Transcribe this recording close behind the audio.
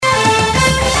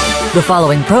The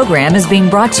following program is being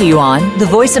brought to you on the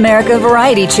Voice America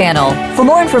Variety Channel. For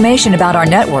more information about our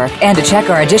network and to check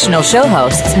our additional show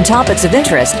hosts and topics of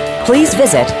interest, please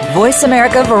visit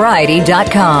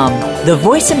voiceamericavariety.com. The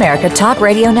Voice America Talk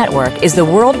Radio Network is the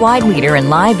worldwide leader in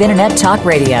live Internet talk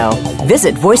radio.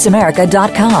 Visit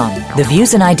voiceamerica.com. The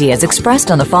views and ideas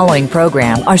expressed on the following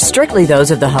program are strictly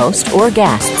those of the host or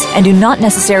guests and do not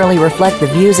necessarily reflect the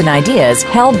views and ideas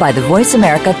held by the Voice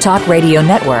America Talk Radio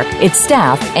Network, its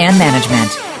staff, and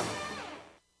management.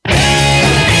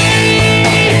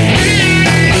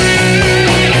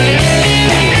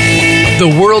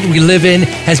 The world we live in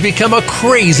has become a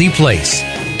crazy place.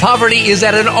 Poverty is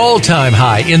at an all-time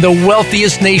high in the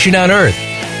wealthiest nation on earth.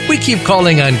 We keep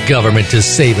calling on government to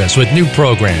save us with new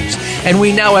programs, and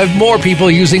we now have more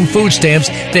people using food stamps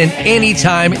than any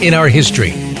time in our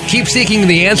history. Keep seeking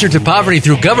the answer to poverty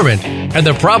through government, and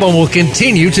the problem will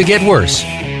continue to get worse.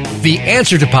 The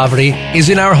answer to poverty is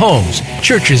in our homes,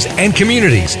 churches, and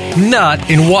communities, not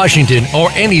in Washington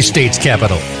or any state's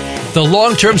capital. The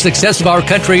long-term success of our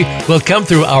country will come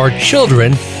through our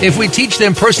children if we teach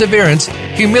them perseverance,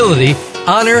 humility,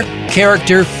 honor,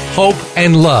 character, hope,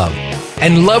 and love.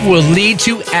 And love will lead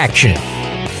to action.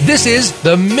 This is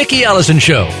The Mickey Ellison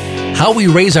Show. How we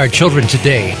raise our children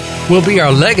today will be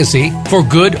our legacy for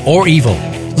good or evil.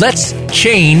 Let's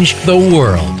change the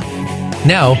world.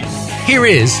 Now, here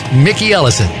is Mickey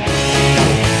Ellison.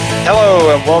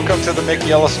 Hello and welcome to the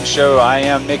Mickey Ellison Show. I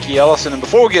am Mickey Ellison, and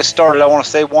before we get started, I want to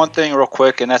say one thing real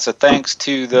quick, and that's a thanks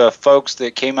to the folks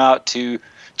that came out to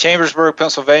Chambersburg,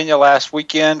 Pennsylvania last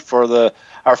weekend for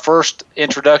our first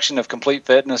introduction of Complete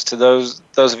Fitness to those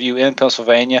of you in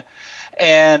Pennsylvania.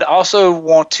 And also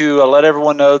want to let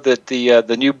everyone know that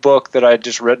the new book that I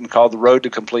just written called The Road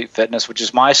to Complete Fitness, which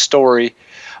is my story,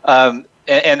 and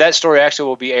that story actually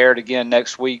will be aired again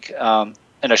next week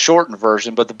in a shortened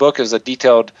version, but the book is a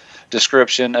detailed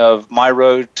description of my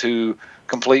road to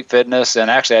complete fitness,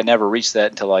 and actually I never reached that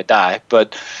until I die,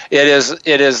 but it is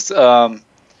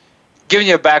giving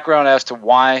you a background as to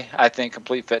why I think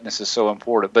complete fitness is so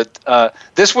important. But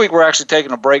this week we're actually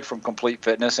taking a break from complete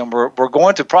fitness, and we're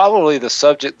going to probably the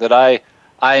subject that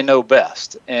I know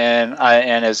best, and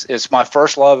it's my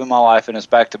first love in my life, and it's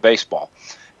back to baseball.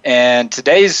 And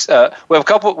today's we have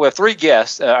three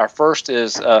guests. Our first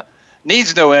is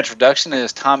needs no introduction,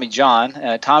 is Tommy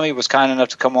John. Tommy was kind enough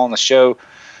to come on the show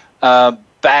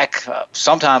back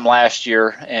sometime last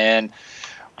year, and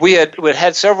we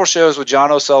had several shows with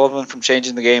John O'Sullivan from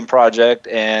Changing the Game Project,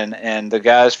 and the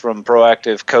guys from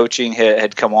Proactive Coaching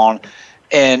had come on,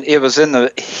 and it was in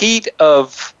the heat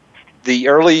of the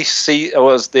early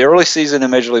season in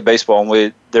Major League Baseball,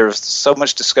 and there was so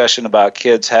much discussion about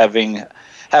kids having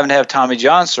to have Tommy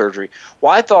John surgery.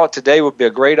 Well, I thought today would be a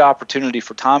great opportunity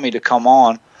for Tommy to come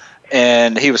on,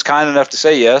 and he was kind enough to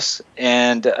say yes,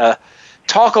 and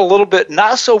talk a little bit,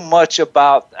 not so much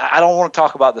about, I don't want to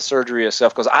talk about the surgery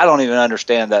itself because I don't even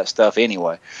understand that stuff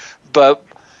anyway, but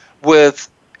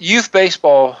with youth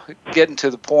baseball getting to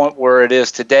the point where it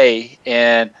is today,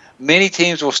 and many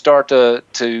teams will start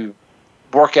to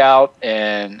work out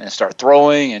and start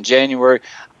throwing in January,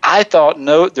 I thought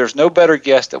there's no better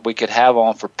guest that we could have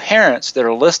on for parents that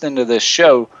are listening to this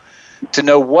show to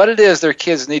know what it is their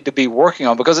kids need to be working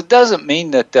on, because it doesn't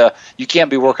mean that you can't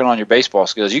be working on your baseball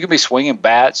skills. You can be swinging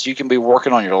bats, you can be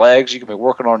working on your legs, you can be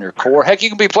working on your core. Heck, you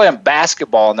can be playing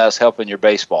basketball, and that's helping your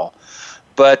baseball.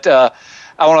 But I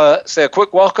want to say a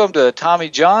quick welcome to Tommy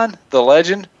John, the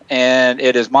legend, and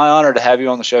it is my honor to have you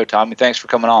on the show, Tommy. Thanks for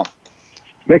coming on.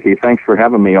 Mickey, thanks for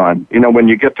having me on. You know, when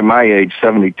you get to my age,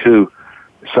 72,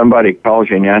 somebody calls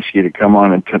you and asks you to come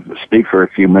on and speak for a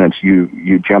few minutes,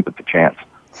 you jump at the chance.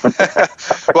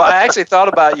 Well, I actually thought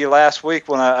about you last week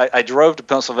when I drove to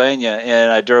Pennsylvania,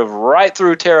 and I drove right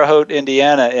through Terre Haute,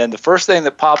 Indiana, and the first thing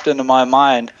that popped into my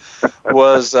mind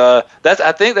was I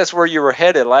think that's where you were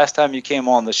headed last time you came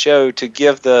on the show to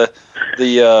give the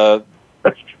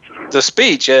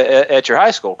speech at your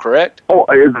high school, correct? Oh,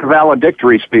 it's a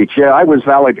valedictory speech. Yeah, I was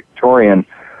valedictorian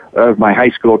of my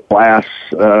high school class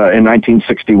in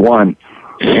 1961,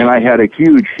 and I had a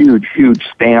huge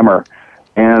stammer,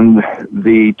 and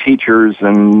the teachers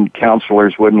and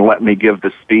counselors wouldn't let me give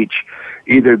the speech.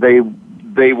 Either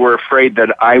they were afraid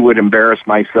that I would embarrass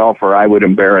myself or I would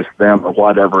embarrass them or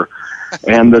whatever.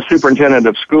 And the superintendent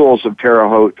of schools of Terre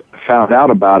Haute found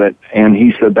out about it, and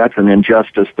he said, that's an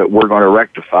injustice that we're going to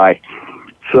rectify.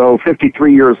 So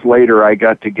 53 years later, I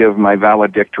got to give my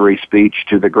valedictory speech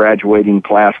to the graduating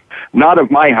class, not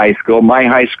of my high school. My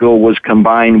high school was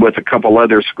combined with a couple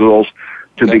other schools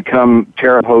to become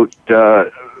Terre Haute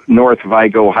North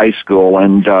Vigo High School.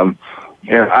 And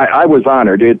Yeah, I was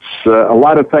honored. It's a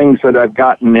lot of things that I've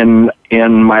gotten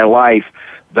in my life.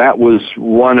 That was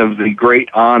one of the great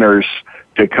honors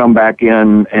to come back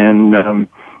in and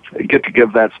get to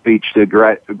give that speech to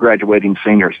graduating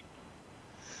seniors.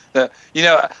 I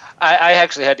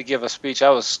actually had to give a speech.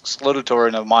 I was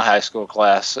salutatorian of my high school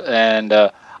class, and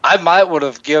I might would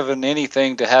have given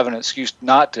anything to have an excuse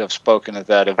not to have spoken at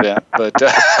that event. But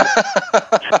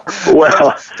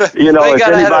well, if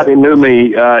anybody knew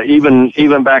me,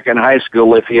 even back in high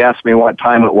school, if you asked me what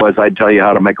time it was, I'd tell you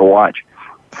how to make a watch.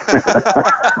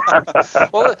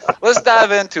 Well, let's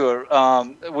dive into it.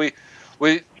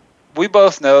 We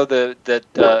both know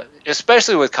that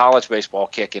especially with college baseball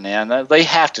kicking in, they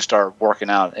have to start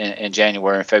working out in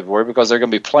January and February because they're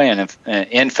going to be playing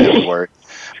in February.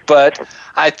 But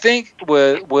I think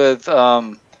with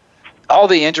all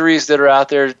the injuries that are out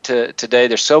there today,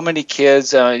 there's so many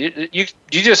kids. You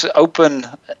just open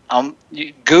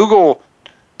Google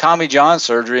Tommy John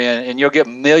surgery and you'll get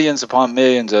millions upon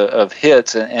millions of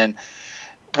hits. And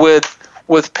with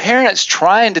parents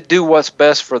trying to do what's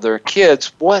best for their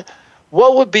kids, what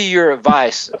would be your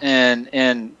advice? And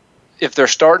if they're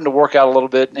starting to work out a little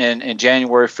bit in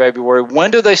January, February,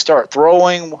 when do they start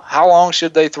throwing? How long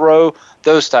should they throw?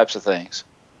 Those types of things.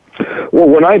 Well,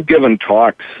 when I've given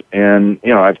talks and,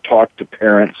 I've talked to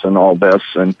parents and all this,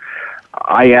 and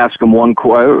I ask them a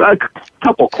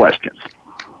couple questions.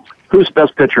 Who's the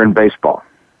best pitcher in baseball?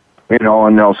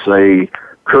 And they'll say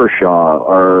Kershaw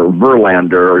or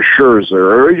Verlander or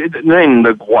Scherzer, or name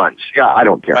the ones. Yeah, I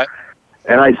don't care. Right.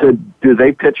 And I said, do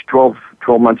they pitch 12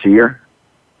 months a year?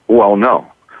 Well,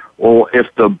 no. Well,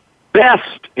 if the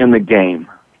best in the game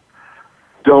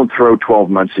don't throw 12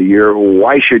 months a year,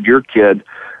 why should your kid,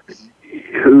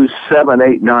 who's 7,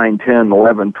 8, 9, 10,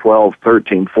 11, 12,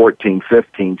 13, 14,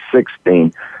 15,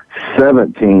 16,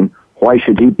 17, why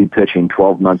should he be pitching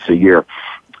 12 months a year?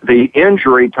 The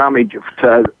injury,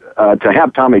 to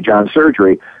have Tommy John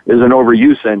surgery is an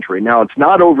overuse injury. Now, it's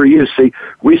not overuse. See,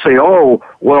 we say,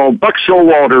 Buck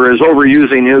Showalter is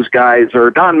overusing his guys,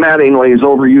 or Don Mattingly is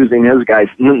overusing his guys.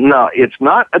 No, it's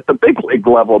not at the big league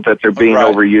level that they're being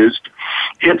overused.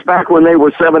 It's back when they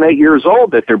were 7, 8 years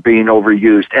old that they're being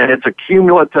overused, and it's a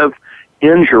cumulative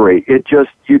injury. It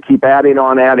just, you keep adding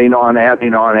on, and,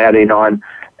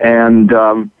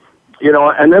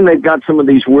 and then they've got some of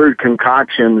these weird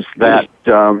concoctions that,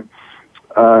 Tom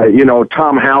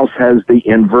House has the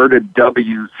inverted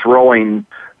W throwing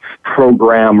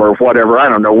program or whatever. I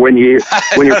don't know. When your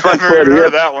front foot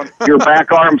hits, your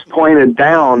back arm's pointed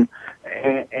down,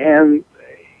 and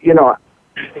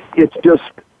it's just,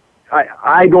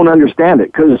 I don't understand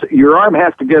it, because your arm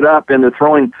has to get up in the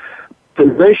throwing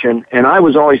position, and I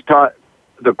was always taught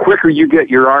the quicker you get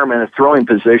your arm in a throwing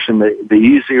position, the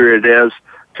easier it is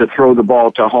to throw the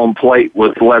ball to home plate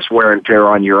with less wear and tear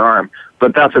on your arm.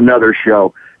 But that's another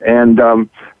show. And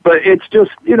but it's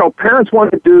just, parents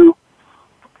want to do.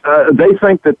 They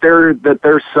think that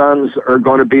their sons are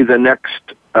going to be the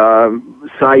next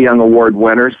Cy Young Award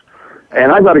winners.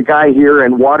 And I've got a guy here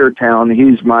in Watertown.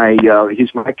 He's my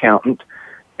accountant,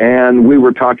 and we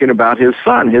were talking about his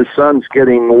son. His son's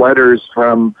getting letters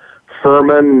from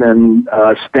Furman and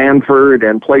Stanford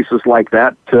and places like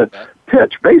that to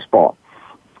pitch baseball.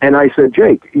 And I said,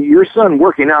 Jake, your son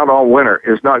working out all winter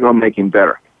is not going to make him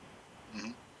better.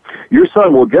 Mm-hmm. Your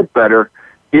son will get better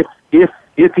if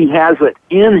he has it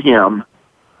in him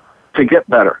to get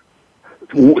better.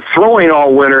 Throwing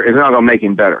all winter is not going to make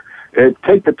him better.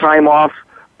 Take the time off,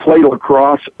 play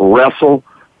lacrosse, wrestle,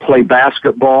 play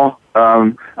basketball.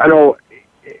 I know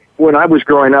when I was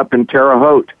growing up in Terre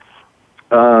Haute,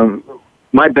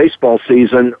 my baseball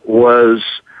season was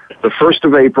the 1st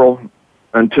of April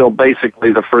until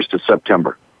basically the 1st of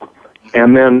September.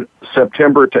 And then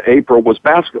September to April was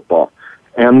basketball.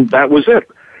 And that was it.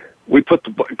 We put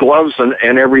the gloves and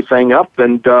everything up,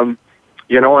 and, and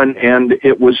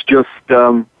it was just,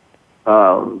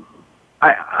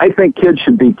 I think kids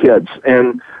should be kids.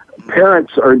 And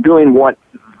parents are doing what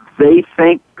they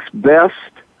think's best,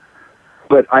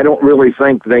 but I don't really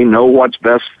think they know what's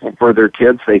best for their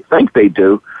kids. They think they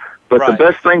do. But the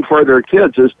best thing for their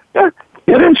kids is,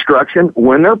 get instruction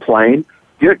when they're playing,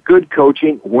 get good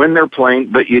coaching when they're playing,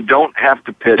 but you don't have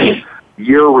to pitch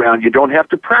year-round. You don't have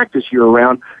to practice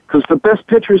year-round, because the best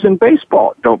pitchers in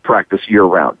baseball don't practice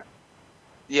year-round.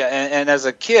 Yeah, and as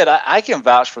a kid, I can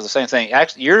vouch for the same thing.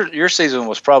 Actually, your season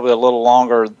was probably a little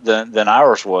longer than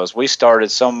ours was. We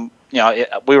started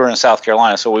we were in South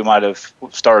Carolina, so we might have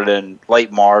started in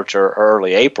late March or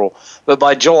early April. But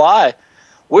by July,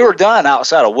 we were done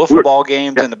outside of wiffle ball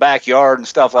games in the backyard and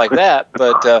stuff like that.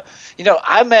 But,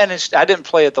 I managed, I didn't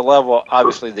play at the level,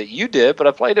 obviously, that you did, but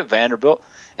I played at Vanderbilt.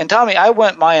 And, Tommy, I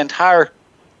went my entire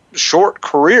short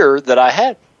career that I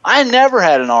had. I never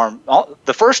had an arm.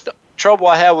 The first trouble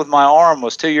I had with my arm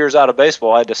was 2 years out of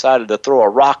baseball. I decided to throw a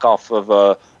rock off of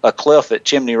a cliff at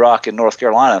Chimney Rock in North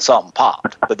Carolina, and something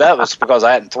popped. But that was because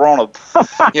I hadn't thrown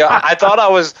I thought I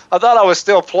was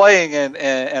still playing, and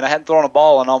I hadn't thrown a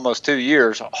ball in almost 2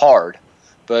 years hard.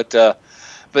 But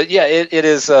yeah, it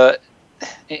is.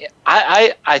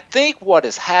 I think what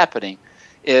is happening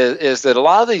is that a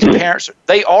lot of these parents,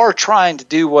 they are trying to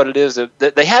do what it is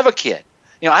that they have a kid.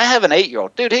 I have an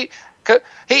 8-year-old dude.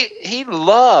 He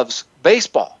loves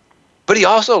baseball, but he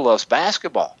also loves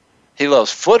basketball. He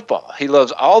loves football. He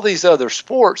loves all these other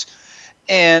sports,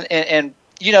 and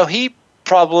he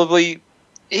probably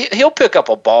he'll pick up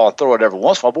a ball and throw it every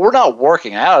once in a while. But we're not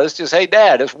working out. It's just, hey,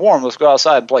 Dad, it's warm. Let's go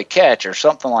outside and play catch or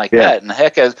something like that. And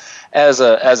heck, as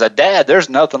a dad, there's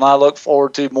nothing I look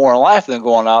forward to more in life than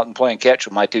going out and playing catch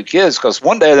with my 2 kids, because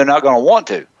one day they're not going to want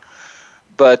to.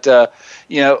 But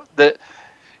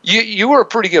You were a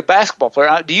pretty good basketball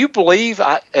player. Do you believe,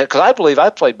 because I believe I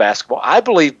played basketball, I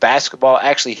believe basketball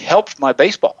actually helped my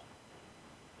baseball?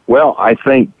 Well, I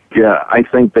think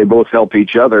they both help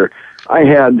each other. I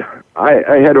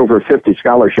had over 50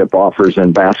 scholarship offers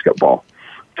in basketball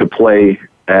to play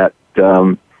at,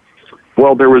 there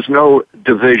was no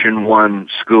Division I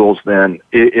schools then.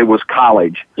 It was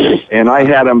college. And I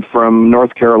had them from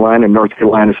North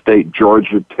Carolina State,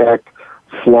 Georgia Tech,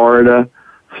 Florida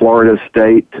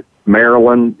State,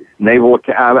 Maryland, Naval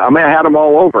Academy. I mean, I had them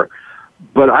all over.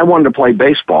 But I wanted to play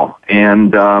baseball,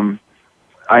 and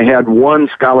I had one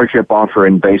scholarship offer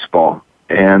in baseball.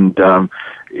 And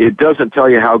it doesn't tell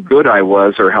you how good I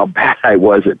was or how bad I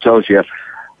was. It tells you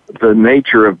the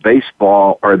nature of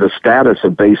baseball or the status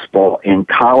of baseball in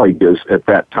colleges at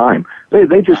that time.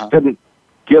 They just didn't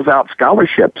give out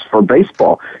scholarships for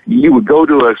baseball. You would go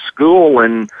to a school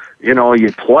and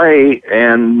you play,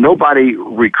 and nobody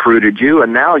recruited you,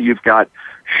 and now you've got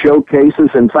showcases.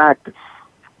 In fact,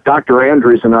 Dr.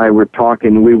 Andrews and I were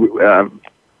talking. We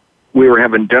were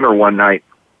having dinner one night,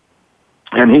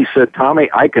 and he said, Tommy,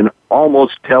 I can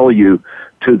almost tell you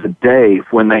to the day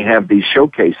when they have these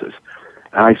showcases.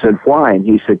 And I said, why? And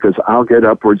he said, because I'll get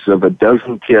upwards of a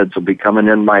dozen kids will be coming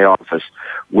in my office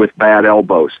with bad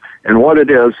elbows. And what it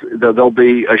is, there'll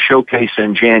be a showcase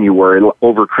in January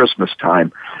over Christmas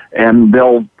time. And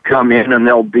they'll come in and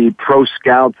there'll be pro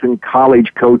scouts and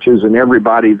college coaches and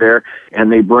everybody there. And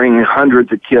they bring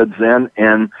hundreds of kids in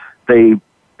and they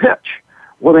pitch.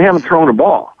 Well, they haven't thrown a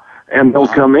ball. And they'll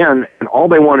come in, and all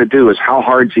they want to do is, how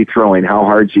hard's he throwing? How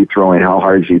hard's he throwing? How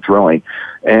hard's he throwing?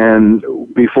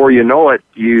 And before you know it,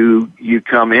 you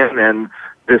come in, and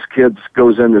this kid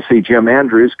goes in to see Jim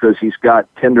Andrews because he's got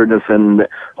tenderness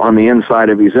on the inside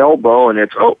of his elbow, and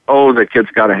it's, the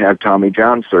kid's got to have Tommy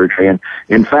John surgery. And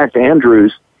in fact,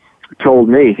 Andrews told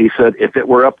me, he said, if it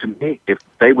were up to me, if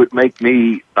they would make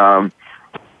me the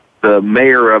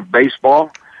mayor of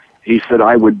baseball, he said,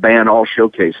 I would ban all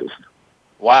showcases.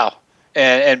 Wow.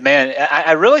 And man,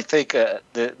 I really think that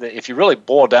if you really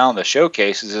boil down the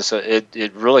showcases,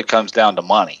 it really comes down to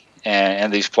money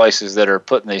and these places that are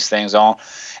putting these things on.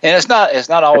 And it's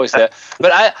not always that.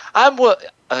 But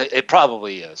it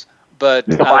probably is. But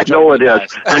no, I know it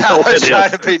is. I was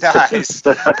trying to be nice.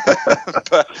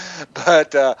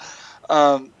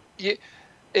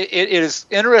 It is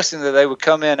interesting that they would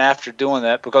come in after doing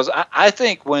that, because I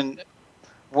think when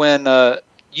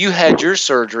you had your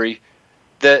surgery,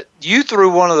 that you threw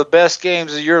one of the best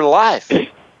games of your life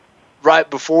right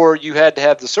before you had to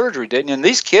have the surgery, didn't you? And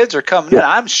these kids are coming in.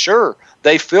 I'm sure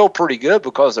they feel pretty good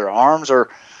because their arms are,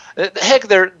 heck,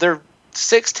 they're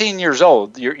 16 years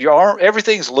old. Your arm,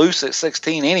 everything's loose at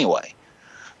 16 anyway.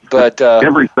 But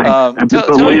everything,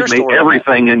 believe me,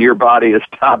 everything in your body is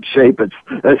top shape at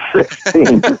 16,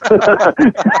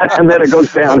 and then it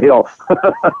goes downhill.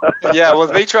 Yeah,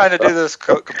 with me trying to do this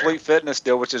complete fitness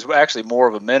deal, which is actually more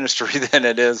of a ministry than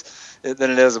it is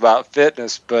about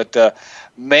fitness. But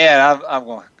man, I'm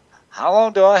going, how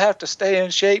long do I have to stay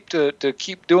in shape to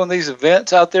keep doing these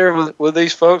events out there with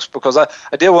these folks? Because I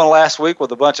did one last week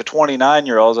with a bunch of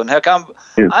 29-year-olds, and heck,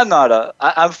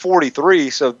 I'm 43,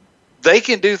 so they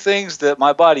can do things that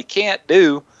my body can't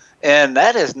do, and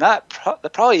that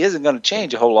probably isn't going to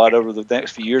change a whole lot over the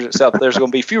next few years, except there's going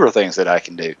to be fewer things that I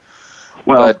can do.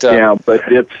 Well, but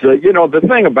it's the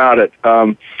thing about it.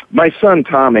 My son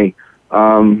Tommy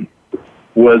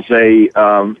was he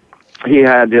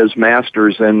had his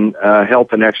master's in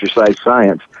health and exercise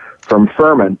science from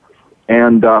Furman,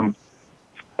 and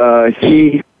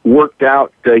he worked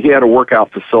out. He had a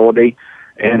workout facility,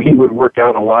 and he would work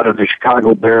out a lot of the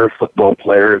Chicago Bear football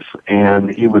players,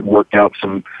 and he would work out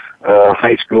some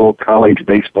high school, college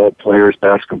baseball players,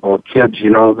 basketball kids,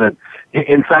 that,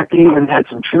 in fact, he even had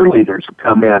some cheerleaders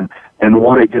come in and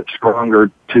want to get stronger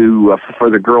for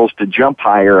the girls to jump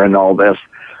higher and all this.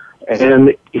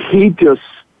 And he just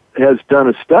has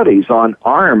done studies on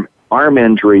arm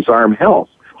injuries, arm health.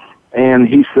 And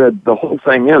he said the whole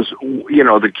thing is,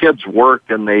 the kids work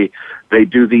and they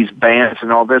do these bands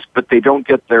and all this, but they don't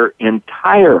get their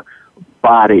entire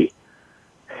body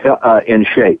in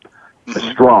shape,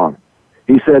 strong.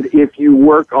 He said if you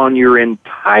work on your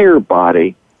entire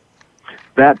body,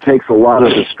 that takes a lot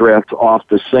of the stress off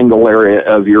the single area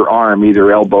of your arm,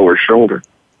 either elbow or shoulder.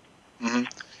 Mm-hmm.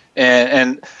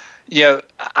 And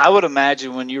I would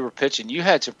imagine when you were pitching, you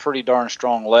had some pretty darn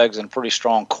strong legs and pretty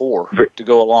strong core to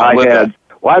go along with that.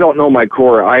 Well, I don't know my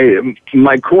core.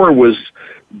 My core was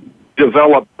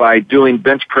developed by doing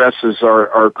bench presses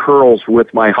or curls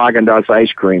with my Haagen-Dazs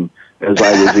ice cream as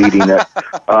I was eating it.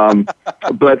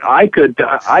 But I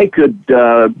could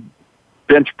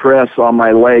bench press on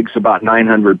my legs about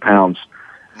 900 pounds,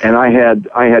 and I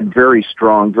had very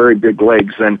strong, very big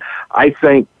legs, and I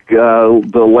think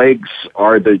the legs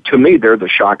are to me they're the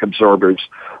shock absorbers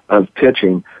of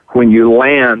pitching. When you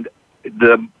land,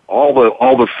 all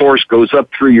the force goes up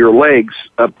through your legs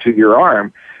up to your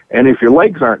arm, and if your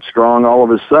legs aren't strong, all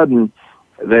of a sudden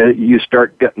you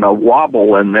start getting a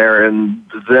wobble in there, and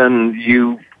then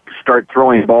you start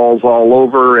throwing balls all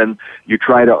over, and you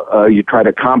try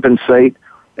to compensate,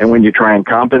 and when you try and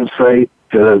compensate,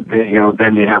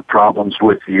 then you have problems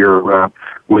with your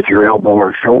elbow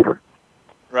or shoulder.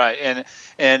 Right,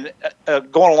 and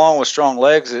going along with strong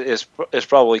legs is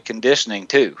probably conditioning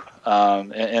too,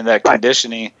 and that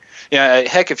conditioning.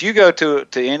 Heck, if you go to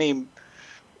any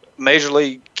major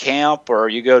league camp or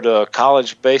you go to a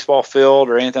college baseball field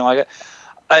or anything like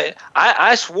that,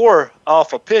 I swore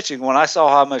off of pitching when I saw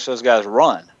how much those guys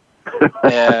run.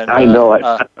 And I know it.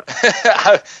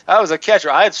 I was a catcher.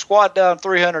 I'd squat down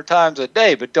 300 times a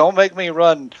day, but don't make me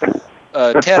run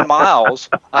 10 miles.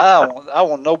 I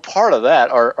want no part of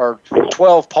that, or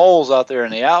 12 poles out there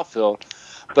in the outfield.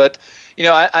 But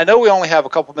I know we only have a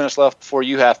couple minutes left before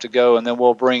you have to go, and then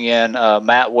we'll bring in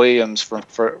Matt Williams from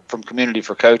Community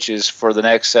for Coaches for the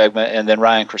next segment, and then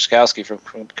Ryan Krzykowski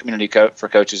from Community for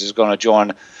Coaches is going to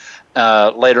join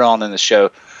later on in the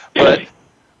show. But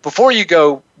before you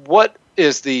go, what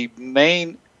is the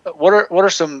main? What are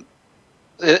some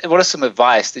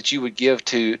advice that you would give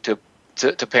to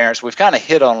parents? We've kind of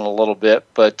hit on it a little bit,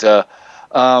 but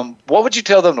what would you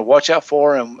tell them to watch out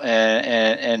for?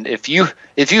 And if you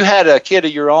had a kid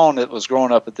of your own that was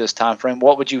growing up at this time frame,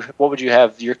 what would you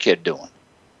have your kid doing?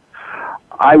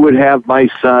 I would have my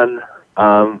son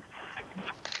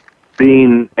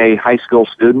being a high school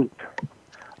student,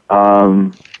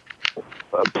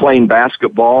 playing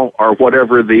basketball or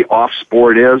whatever the off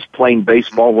sport is, playing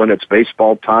baseball when it's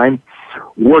baseball time,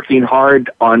 working hard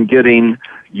on getting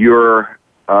your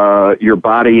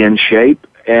body in shape.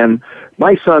 And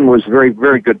my son was a very,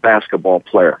 very good basketball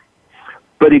player,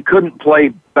 but he couldn't play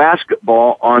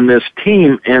basketball on this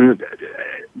team, and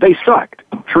they sucked,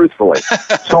 truthfully.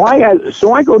 So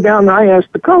I go down and I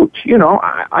asked the coach,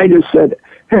 I just said,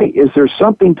 hey, is there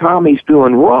something Tommy's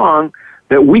doing wrong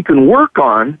that we can work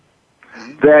on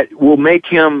that will make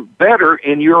him better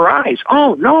in your eyes?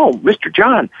 Oh, no, Mr.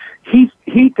 John, he's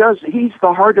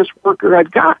the hardest worker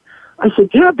I've got. I said,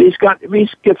 yeah, but he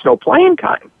gets no playing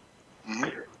time.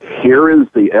 Here is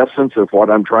the essence of what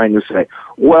I'm trying to say.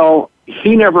 Well,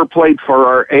 he never played for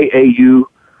our AAU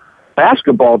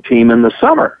basketball team in the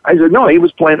summer. I said, no, he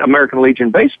was playing American Legion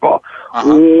baseball.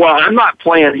 Well, I'm not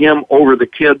playing him over the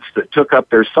kids that took up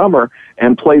their summer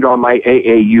and played on my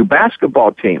AAU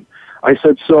basketball team. I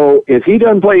said, so if he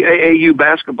doesn't play AAU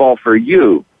basketball for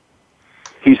you,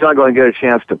 he's not going to get a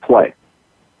chance to play.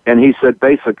 And he said,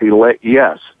 basically,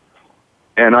 yes.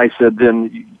 And I said,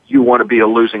 then you want to be a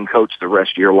losing coach the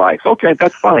rest of your life. Okay,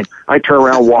 that's fine. I turned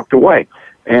around and walked away.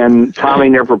 And Tommy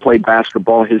never played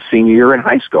basketball his senior year in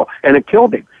high school, and it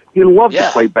killed him. He loved to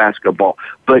play basketball.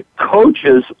 But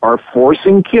coaches are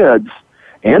forcing kids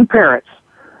and parents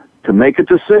to make a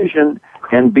decision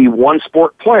and be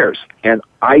one-sport players. And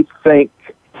I think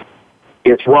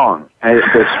it's wrong. And if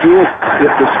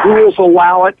the schools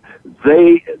allow it,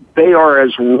 they are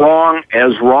as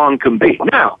wrong can be.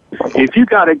 Now, if you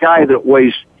got a guy that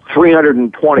weighs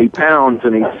 320 pounds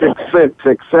and he's 6'6",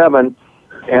 6'7",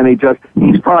 and he's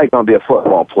probably going to be a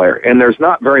football player. And there's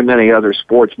not very many other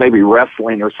sports, maybe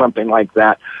wrestling or something like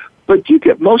that. But you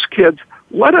get most kids,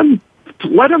 let them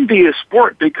be a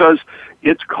sport because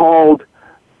it's called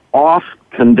off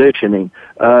conditioning.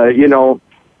 You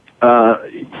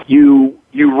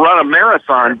run a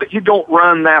marathon, but you don't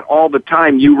run that all the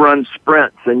time. You run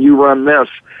sprints, and you run this,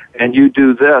 and you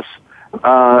do this.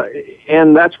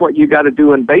 And that's what you got to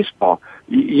do in baseball.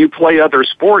 You play other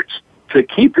sports to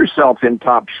keep yourself in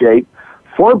top shape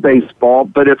for baseball,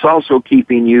 but it's also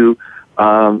keeping you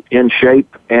in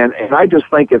shape. And I just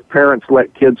think if parents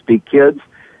let kids be kids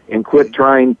and quit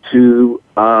trying to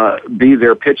be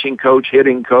their pitching coach,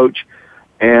 hitting coach,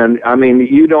 and I mean,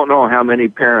 you don't know how many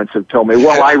parents have told me,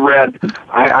 well, I read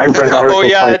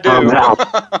articles by Tom House,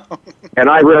 and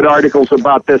I read articles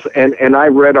about this, and I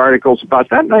read articles about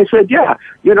that, and I said, yeah,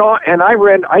 and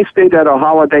I stayed at a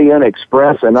Holiday Inn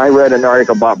Express, and I read an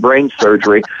article about brain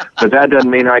surgery, but that doesn't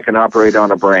mean I can operate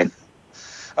on a brain.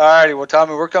 All righty. Well,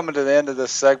 Tommy, we're coming to the end of this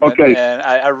segment, and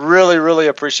I really, really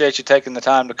appreciate you taking the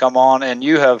time to come on, and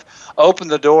you have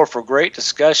opened the door for great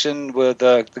discussion with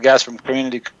the guys from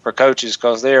Community for Coaches,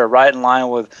 because they are right in line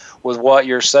with what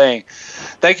you're saying.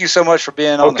 Thank you so much for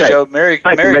being on the show. Merry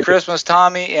Christmas,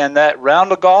 Tommy, and that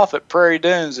round of golf at Prairie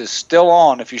Dunes is still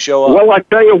on if you show up. Well, I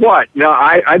tell you what, now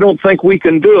I don't think we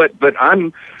can do it, but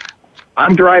I'm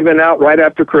driving out right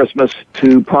after Christmas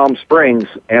to Palm Springs,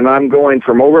 and I'm going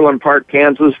from Overland Park,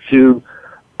 Kansas to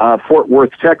Fort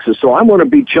Worth, Texas. So I'm going to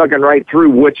be chugging right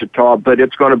through Wichita, but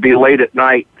it's going to be late at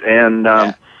night, and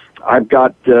I've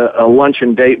got a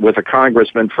luncheon date with a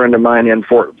congressman friend of mine in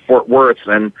Fort Worth,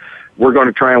 and we're going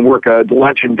to try and work a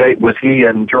luncheon date with he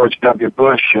and George W.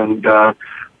 Bush. And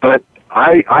but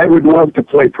I would love to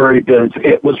play Prairie Dunes.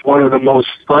 It was one of the most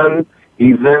fun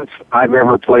events I've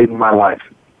ever played in my life.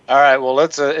 All right, well,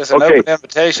 it's an open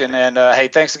invitation, and hey,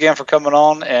 thanks again for coming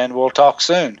on, and we'll talk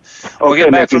soon. We'll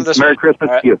get back from this. Merry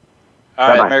Christmas to you. All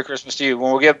right, Merry Christmas to you.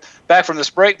 When we get back from this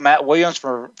break, Matt Williams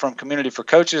from Community for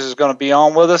Coaches is going to be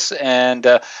on with us, and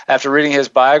after reading his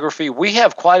biography, we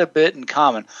have quite a bit in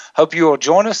common. Hope you will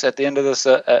join us at the end of this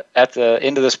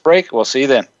break. We'll see you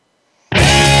then.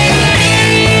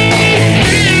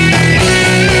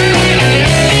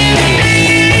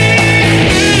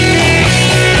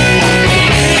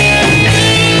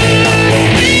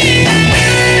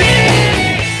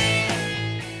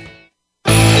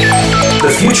 The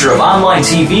future of online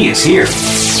TV is here.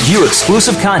 View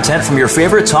exclusive content from your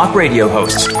favorite talk radio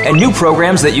hosts and new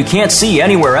programs that you can't see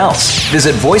anywhere else.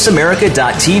 Visit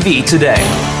voiceamerica.tv today.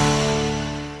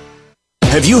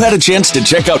 Have you had a chance to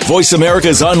check out Voice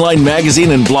America's online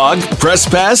magazine and blog, Press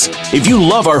Pass? If you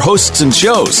love our hosts and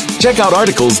shows, check out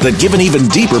articles that give an even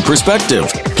deeper perspective.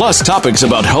 Plus topics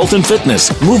about health and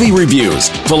fitness, movie reviews,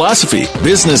 philosophy,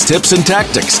 business tips and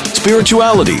tactics,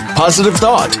 spirituality, positive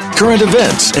thought, current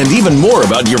events, and even more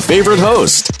about your favorite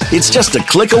host. It's just a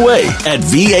click away at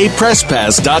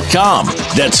vapresspass.com.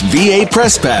 That's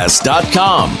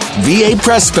vapresspass.com. VA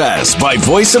Press Pass by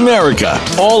Voice America.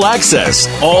 All access,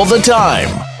 all the time.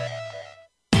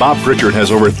 Bob Pritchard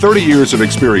has over 30 years of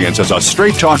experience as a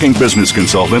straight-talking business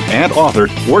consultant and author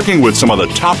working with some of the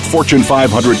top Fortune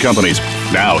 500 companies.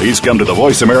 Now he's come to the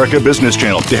Voice America Business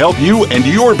Channel to help you and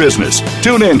your business.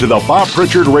 Tune in to the Bob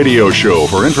Pritchard Radio Show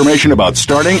for information about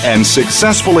starting and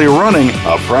successfully running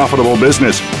a profitable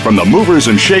business. From the movers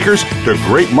and shakers to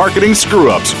great marketing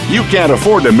screw-ups, you can't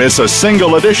afford to miss a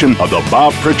single edition of the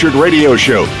Bob Pritchard Radio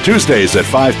Show. Tuesdays at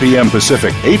 5 p.m.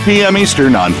 Pacific, 8 p.m.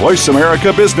 Eastern on Voice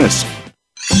America Business.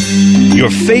 Your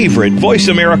favorite Voice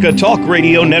America Talk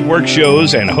Radio Network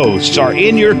shows and hosts are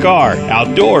in your car,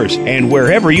 outdoors, and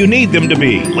wherever you need them to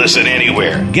be. Listen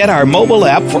anywhere. Get our mobile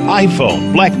app for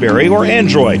iPhone, BlackBerry, or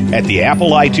Android at the Apple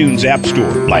iTunes App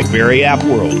Store, BlackBerry App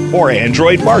World, or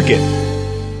Android Market.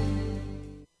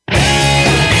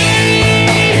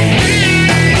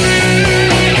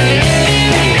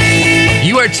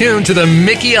 You are tuned to The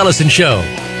Mickey Ellison Show.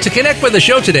 To connect with the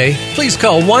show today, please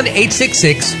call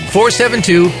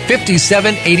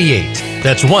 1-866-472-5788.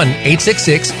 That's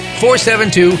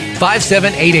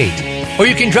 1-866-472-5788. Or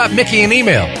you can drop Mickey an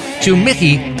email to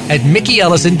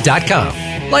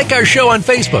mickey@mickeyellison.com. Like our show on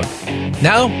Facebook.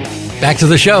 Now, back to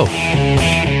the show.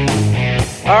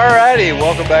 All righty,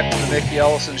 welcome back to the Mickey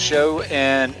Ellison Show.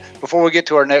 And before we get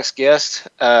to our next guest,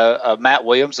 Matt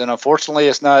Williams, and unfortunately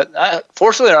it's not,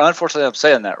 fortunately or unfortunately I'm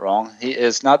saying that wrong,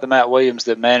 it's not the Matt Williams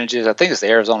that manages, I think it's the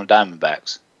Arizona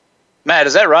Diamondbacks. Matt,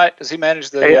 is that right? Does he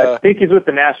manage the... I think he's with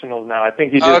the Nationals now. I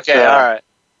think he just... Okay, all right.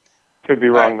 Could be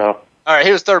wrong, though. All right,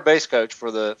 he was third base coach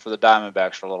for the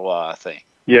Diamondbacks for a little while, I think.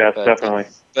 Yeah, definitely.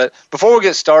 But before we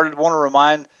get started, I want to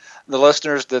remind the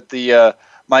listeners that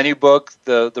my new book,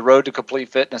 The Road to Complete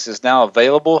Fitness, is now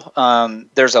available.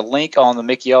 There's a link on the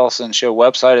Mickey Ellison Show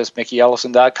website. It's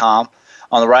mickeyellison.com.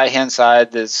 On the right-hand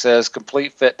side that says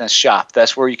Complete Fitness Shop.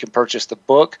 That's where you can purchase the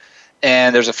book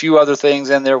and there's a few other things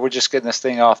in there. We're just getting this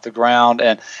thing off the ground,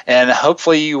 and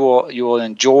hopefully you will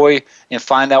enjoy and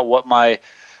find out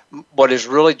what is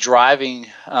really driving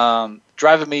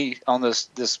me on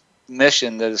this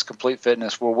mission that is Complete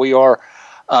Fitness, where we are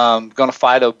going to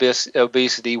fight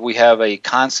obesity. We have a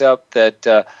concept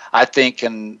that I think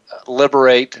can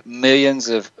liberate millions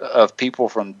of people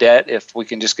from debt if we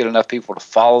can just get enough people to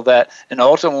follow that, and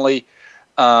ultimately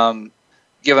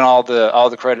giving all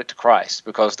the credit to Christ,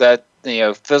 because that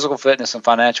physical fitness and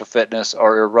financial fitness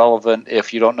are irrelevant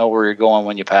if you don't know where you're going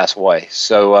when you pass away.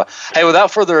 So, hey,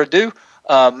 without further ado,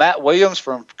 Matt Williams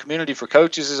from Community for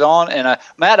Coaches is on. And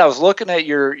Matt, I was looking at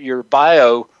your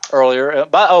bio earlier.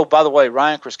 By the way,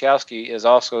 Ryan Krzykowski is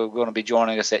also going to be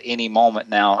joining us at any moment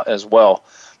now as well.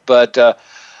 But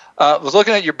I was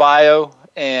looking at your bio,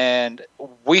 and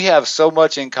we have so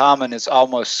much in common, it's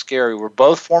almost scary. We're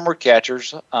both former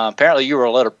catchers. Apparently you were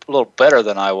a little better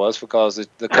than I was, because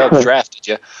the Cubs drafted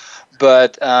you.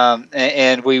 But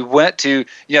and we went to,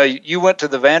 you went to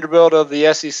the Vanderbilt of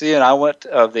the SEC, and I went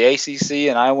of the ACC,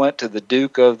 and I went to the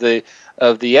Duke of the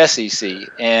SEC.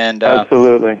 And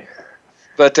absolutely.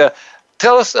 But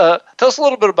tell us a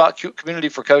little bit about Community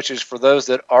for Coaches for those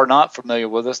that are not familiar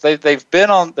with us. They've been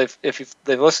on. If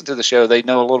they've listened to the show, they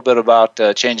know a little bit about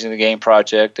Changing the Game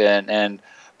project and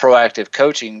proactive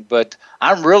coaching. But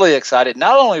I'm really excited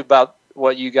not only about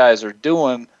what you guys are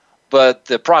doing, but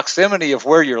the proximity of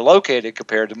where you're located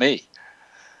compared to me.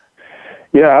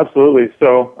 Yeah, absolutely.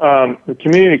 So the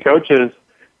Community Coaches,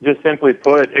 just simply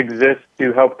put, exist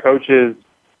to help coaches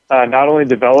not only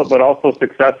develop but also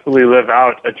successfully live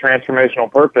out a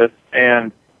transformational purpose,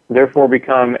 and therefore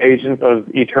become agents of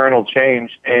eternal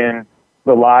change in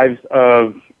the lives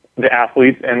of the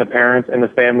athletes and the parents and the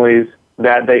families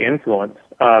that they influence.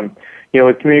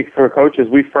 With Community for Coaches,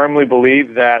 we firmly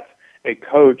believe that a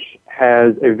coach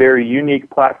has a very unique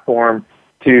platform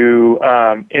to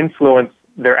influence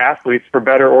their athletes for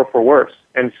better or for worse.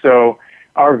 And so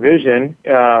our vision,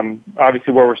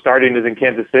 obviously where we're starting is in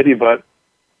Kansas City, but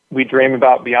we dream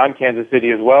about beyond Kansas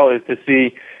City as well, is to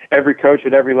see every coach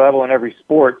at every level in every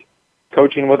sport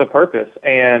coaching with a purpose,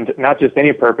 and not just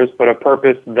any purpose, but a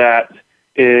purpose that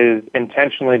is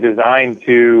intentionally designed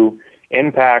to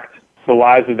impact the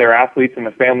lives of their athletes and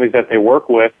the families that they work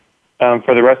with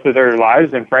for the rest of their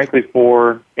lives, and frankly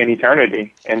for an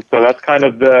eternity. And so that's kind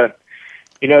of the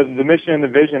mission and the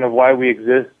vision of why we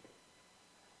exist.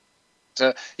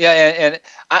 So, and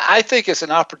I think it's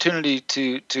an opportunity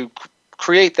to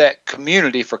create that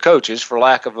community for coaches, for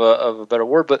lack of a better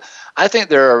word. But I think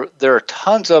there are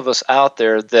tons of us out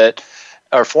there that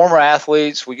are former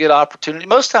athletes. We get opportunity.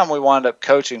 Most of the time we wind up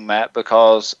coaching, Matt,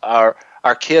 because our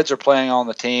kids are playing on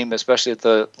the team, especially at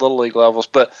the little league levels.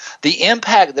 But the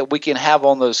impact that we can have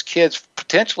on those kids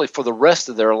potentially for the rest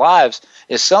of their lives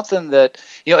is something that,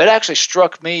 it actually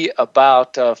struck me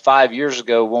about 5 years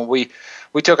ago when we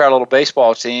took our little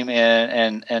baseball team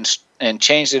and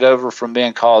changed it over from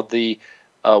being called the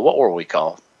what were we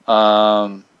called?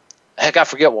 Heck, I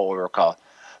forget what we were called.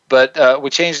 But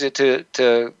we changed it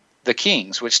to the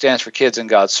Kings, which stands for Kids in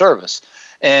God's Service.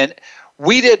 And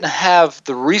we didn't have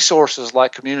the resources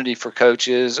like Community for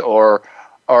Coaches or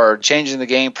Changing the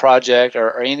Game project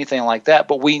or anything like that,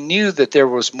 but we knew that there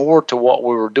was more to what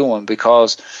we were doing,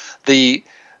 because the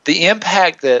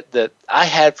impact that I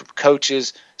had from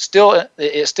coaches still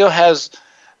has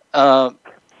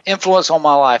influence on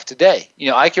my life today.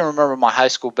 I can remember my high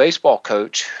school baseball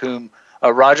coach,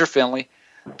 Roger Finley,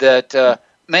 that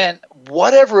man,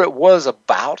 whatever it was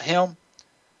about him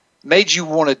made you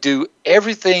want to do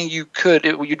everything you could.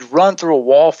 You'd run through a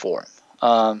wall for him.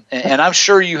 And I'm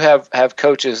sure you have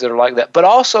coaches that are like that. But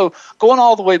also going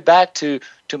all the way back to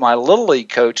my little league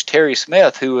coach, Terry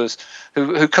Smith, who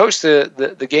coached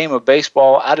the game of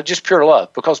baseball out of just pure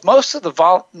love. Because most of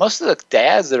the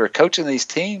dads that are coaching these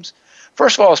teams,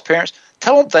 first of all, as parents,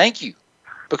 tell them thank you,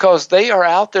 because they are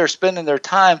out there spending their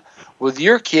time with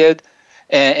your kid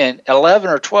and 11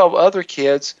 or 12 other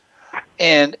kids.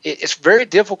 And it's very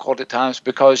difficult at times,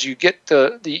 because you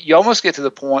almost get to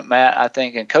the point, Matt, I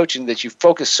think, in coaching, that you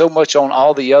focus so much on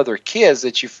all the other kids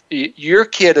that your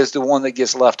kid is the one that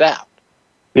gets left out.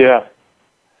 Yeah.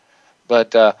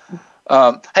 But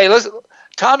hey,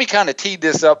 Tommy kind of teed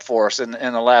this up for us in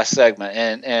the last segment,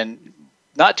 and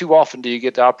not too often do you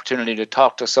get the opportunity to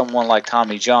talk to someone like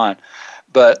Tommy John,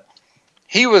 but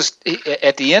he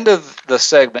at the end of the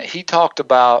segment, he talked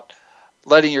about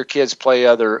letting your kids play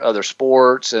other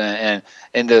sports and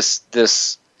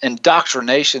this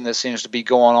indoctrination that seems to be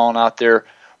going on out there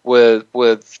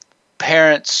with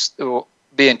parents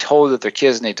being told that their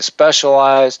kids need to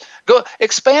specialize. Go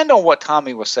expand on what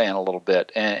Tommy was saying a little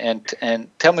bit, and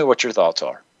tell me what your thoughts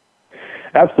are.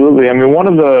 Absolutely. I mean, one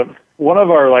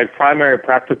of our like primary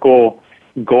practical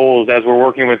goals as we're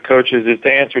working with coaches is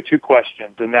to answer two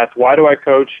questions, and that's why do I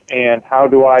coach and how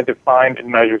do I define and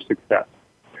measure success?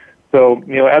 So,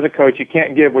 as a coach, you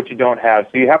can't give what you don't have.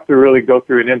 So you have to really go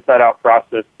through an inside-out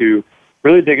process to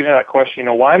really dig into that question,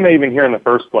 why am I even here in the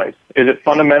first place? Is it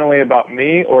fundamentally about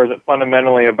me, or is it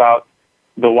fundamentally about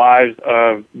the lives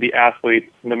of the athletes,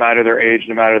 no matter their age,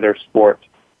 no matter their sport?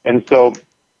 And so,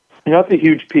 that's a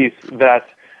huge piece that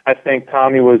I think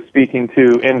Tommy was speaking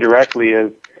to indirectly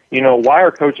is, why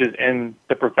are coaches in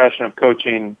the profession of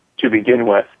coaching to begin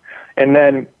with? And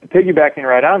then piggybacking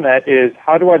right on that is,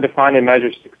 how do I define and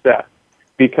measure success?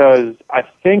 Because I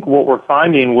think what we're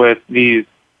finding with these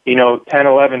 10,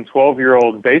 11,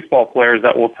 12-year-old baseball players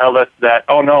that will tell us that,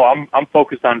 oh, no, I'm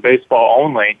focused on baseball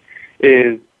only,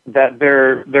 is that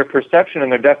their perception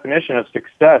and their definition of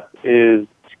success is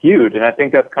skewed. And I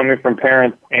think that's coming from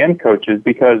parents and coaches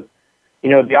because,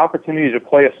 the opportunity to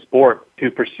play a sport, to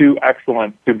pursue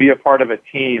excellence, to be a part of a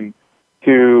team,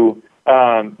 to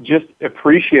just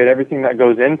appreciate everything that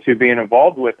goes into being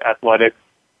involved with athletics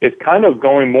is kind of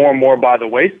going more and more by the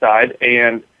wayside,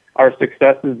 and our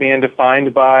success is being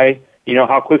defined by,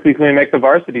 how quickly can we make the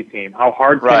varsity team? How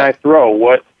hard can I throw?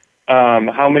 What,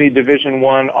 how many Division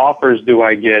I offers do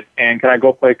I get? And can I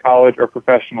go play college or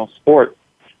professional sports?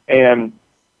 And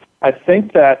I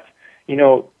think that,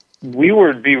 we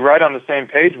would be right on the same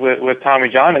page with Tommy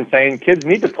John and saying kids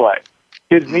need to play.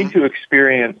 Kids need to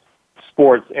experience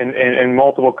sports and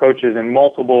multiple coaches and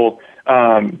multiple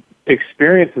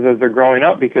experiences as they're growing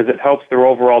up because it helps their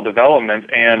overall development.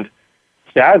 And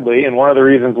sadly, and one of the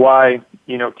reasons why,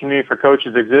 Community for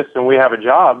Coaches exists and we have a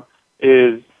job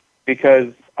is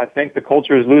because I think the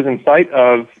culture is losing sight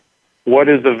of what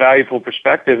is the valuable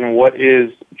perspective and what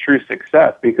is true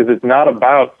success, because it's not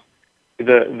about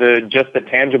just the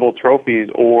tangible trophies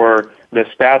or the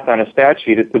stats on a stat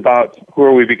sheet. It's about who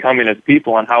are we becoming as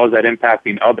people and how is that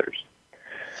impacting others.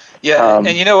 Yeah, and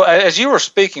as you were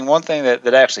speaking, one thing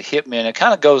that actually hit me, and it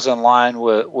kind of goes in line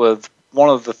with one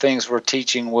of the things we're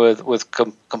teaching with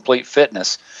complete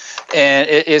fitness, and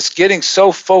it's getting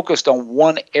so focused on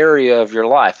one area of your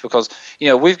life because,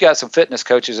 we've got some fitness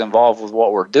coaches involved with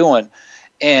what we're doing,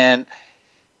 and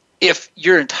if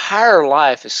your entire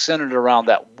life is centered around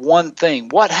that one thing,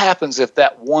 what happens if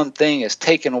that one thing is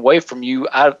taken away from you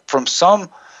from some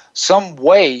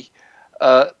way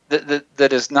that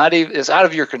is not even is out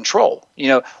of your control?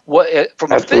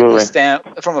 From a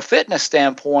fitness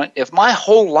standpoint, if my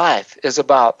whole life is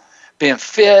about being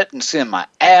fit and seeing my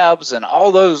abs and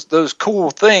all those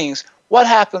cool things, what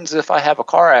happens if I have a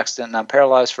car accident and I'm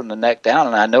paralyzed from the neck down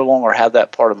and I no longer have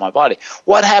that part of my body?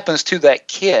 What happens to that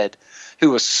kid who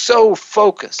was so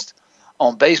focused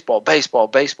on baseball,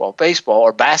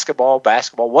 or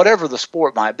basketball, whatever the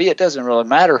sport might be? It doesn't really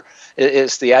matter.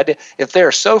 It's the idea. If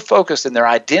they're so focused and their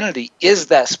identity is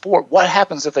that sport, what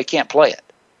happens if they can't play it?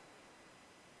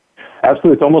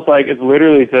 Absolutely. It's almost like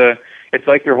it's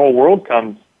like your whole world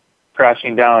comes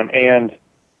crashing down. And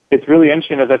it's really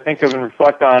interesting as I think of and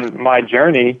reflect on my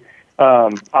journey.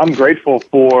 I'm grateful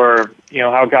for,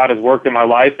 how God has worked in my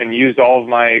life and used all of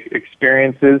my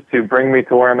experiences to bring me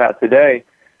to where I'm at today.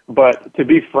 But to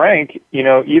be frank,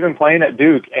 even playing at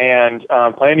Duke and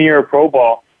playing a year of pro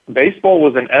ball, baseball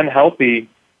was an unhealthy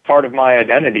part of my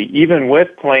identity. Even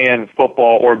with playing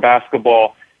football or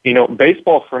basketball,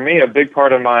 baseball for me, a big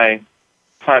part of my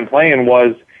time playing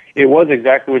was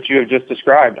exactly what you have just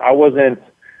described. I wasn't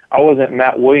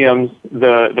Matt Williams,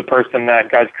 the person that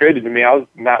God's created to me. I was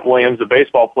Matt Williams, the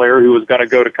baseball player who was going to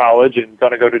go to college and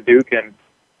going to go to Duke and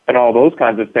all those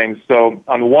kinds of things. So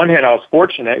on the one hand, I was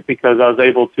fortunate because I was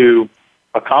able to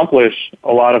accomplish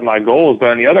a lot of my goals.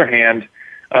 But on the other hand,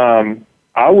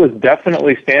 I was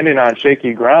definitely standing on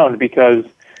shaky ground because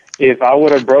if I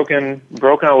would have broken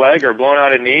a leg or blown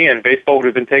out a knee and baseball would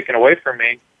have been taken away from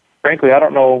me, frankly, I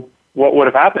don't know what would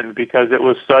have happened because it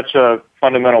was such a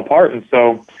fundamental part. And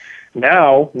so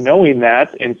now, knowing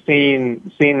that and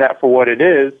seeing that for what it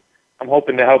is, I'm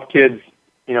hoping to help kids,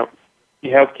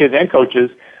 help kids and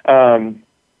coaches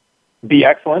be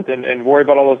excellent and worry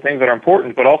about all those things that are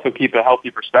important, but also keep a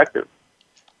healthy perspective.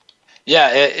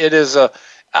 Yeah, it is.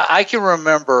 I can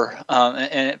remember,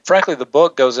 and frankly, the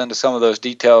book goes into some of those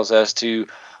details as to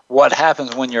what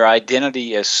happens when your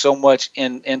identity is so much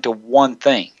into one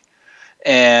thing.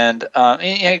 And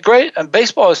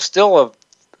baseball is still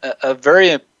a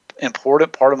very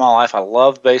important part of my life. I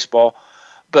love baseball,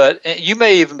 but you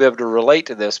may even be able to relate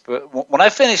to this. But when I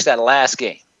finished that last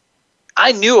game,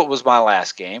 I knew it was my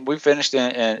last game. We finished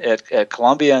at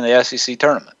Columbia in the SEC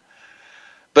tournament.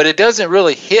 But it doesn't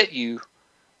really hit you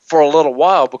for a little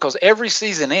while because every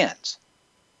season ends.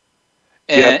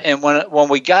 And when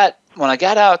I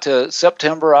got out to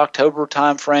September, October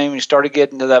time frame, you started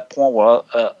getting to that point where,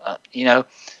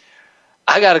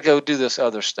 I got to go do this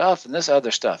other stuff, and this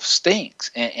other stuff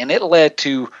stinks. And it led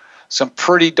to some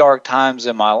pretty dark times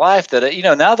in my life that,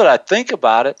 now that I think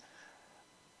about it,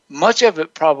 much of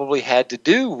it probably had to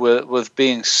do with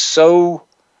being so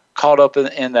caught up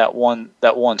in that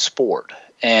one sport,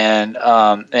 and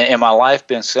my life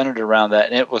being centered around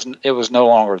that, and it was no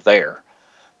longer there.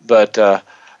 But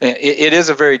it is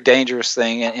a very dangerous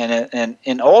thing,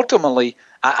 and ultimately,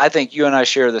 I think you and I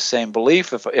share the same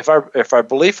belief. If our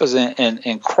belief is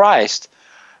in Christ,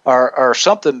 or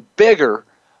something bigger,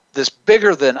 that's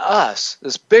bigger than us,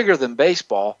 that's bigger than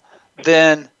baseball,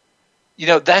 then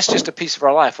that's just a piece of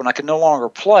our life. When I can no longer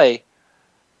play,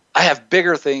 I have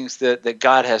bigger things that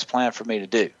God has planned for me to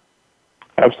do.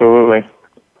 Absolutely.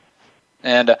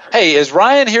 And hey, is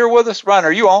Ryan here with us? Ryan,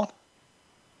 are you on?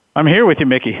 I'm here with you,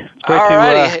 Mickey.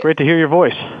 It's great to hear your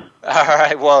voice. All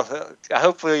right. Well,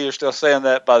 hopefully you're still saying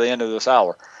that by the end of this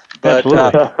hour. But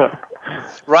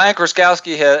Ryan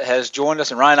Krzykowski has joined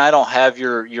us. And Ryan, I don't have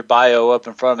your bio up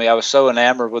in front of me. I was so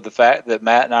enamored with the fact that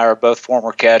Matt and I are both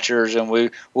former catchers, and we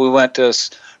went to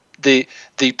the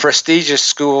prestigious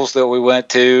schools that we went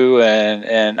to,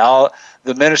 and all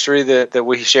the ministry that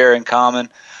we share in common.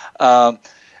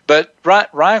 But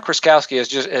Ryan Krzykowski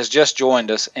has just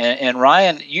joined us, and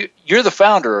Ryan, you're the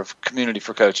founder of Community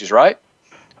for Coaches, right?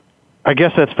 I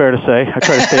guess that's fair to say. I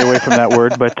try to stay away from that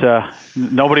word, but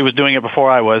nobody was doing it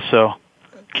before I was, so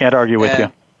can't argue with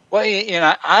you.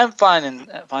 Well, I'm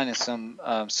finding some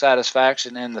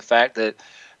satisfaction in the fact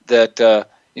that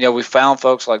we found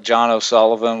folks like John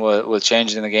O'Sullivan with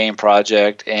Changing the Game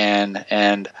Project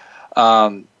and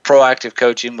proactive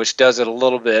coaching, which does it a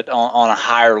little bit on a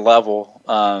higher level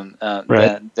than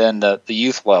the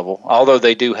youth level, although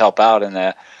they do help out in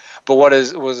that. But what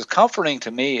was comforting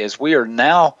to me is we are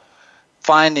now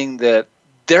finding that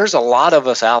there's a lot of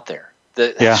us out there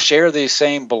that share these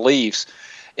same beliefs,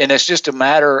 and it's just a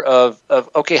matter of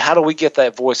okay, how do we get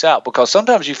that voice out? Because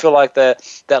sometimes you feel like that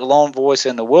lone voice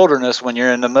in the wilderness when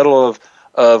you're in the middle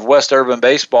of West Urban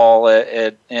baseball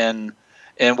in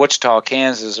Wichita,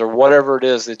 Kansas, or whatever it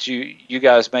is that you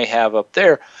guys may have up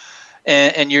there,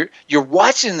 and you're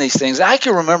watching these things. I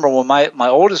can remember when my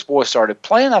oldest boy started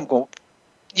playing, I'm going,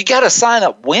 you got to sign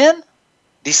up when?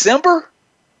 December?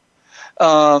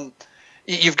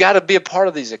 You've got to be a part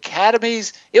of these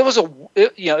academies. It was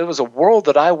a world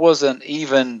that I wasn't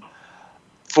even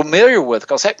familiar with,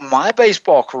 because heck, my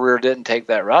baseball career didn't take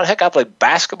that route. Heck, I played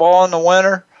basketball in the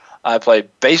winter. I played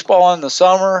baseball in the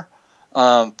summer.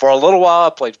 For a little while, I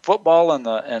played football in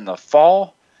the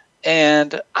fall,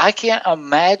 and I can't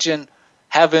imagine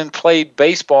having played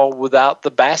baseball without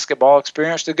the basketball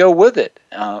experience to go with it.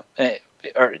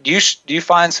 Or do you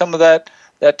find some of that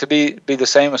to be the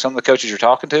same as some of the coaches you're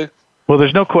talking to? Well,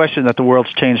 there's no question that the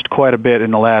world's changed quite a bit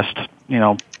in the last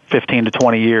 15 to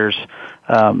 20 years,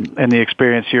 and the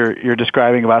experience you're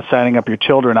describing about signing up your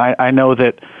children. I know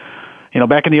that.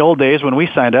 Back in the old days when we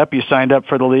signed up, you signed up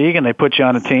for the league and they put you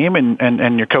on a team,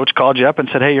 and your coach called you up and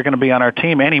said, hey, you're going to be on our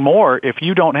team. Anymore, if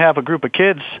you don't have a group of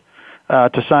kids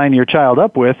to sign your child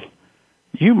up with,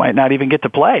 you might not even get to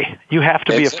play. You have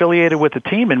to be affiliated with the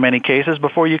team in many cases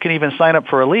before you can even sign up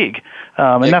for a league.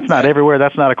 And that's not everywhere.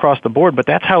 That's not across the board, but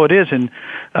that's how it is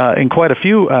in quite a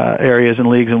few areas and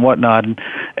leagues and whatnot.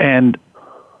 And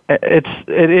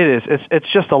it's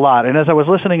just a lot. And as I was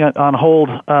listening on hold,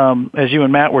 as you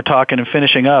and Matt were talking and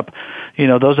finishing up,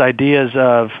 those ideas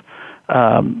of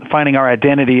finding our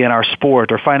identity in our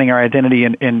sport, or finding our identity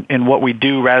in what we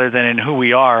do rather than in who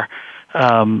we are.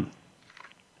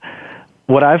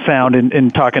 What I've found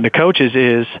in talking to coaches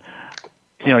is,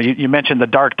 you mentioned the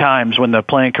dark times when the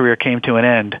playing career came to an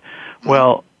end.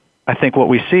 Well, I think what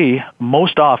we see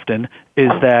most often is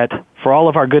that for all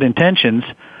of our good intentions,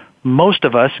 most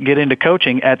of us get into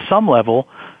coaching at some level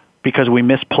because we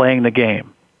miss playing the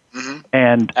game. Mm-hmm.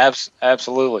 And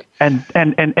absolutely. And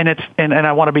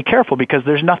I want to be careful, because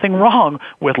there's nothing wrong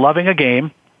with loving a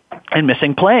game and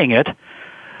missing playing it,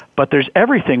 but there's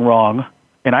everything wrong,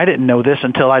 and I didn't know this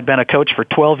until I'd been a coach for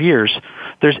 12 years.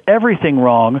 There's everything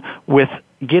wrong with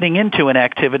getting into an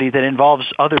activity that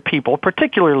involves other people,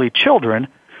 particularly children,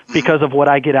 because of what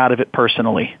I get out of it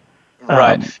personally.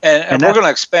 Right, and we're going to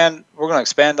expand. We're going to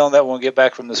expand on that when we get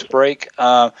back from this break.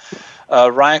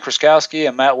 Ryan Krzykowski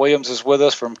and Matt Williams is with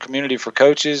us from Community for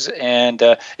Coaches. And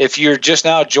if you're just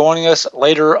now joining us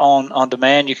later on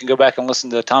demand, you can go back and listen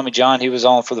to Tommy John. He was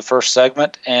on for the first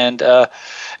segment. And,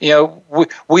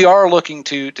 we are looking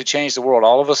to change the world,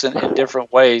 all of us in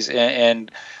different ways.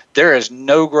 And there is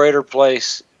no greater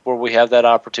place where we have that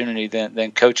opportunity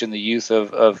than coaching the youth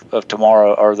of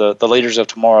tomorrow, or the leaders of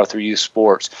tomorrow through youth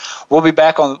sports. We'll be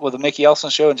back with the Mickey Ellison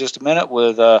Show in just a minute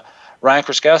with Ryan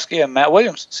Krzykowski and Matt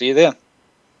Williams. See you then.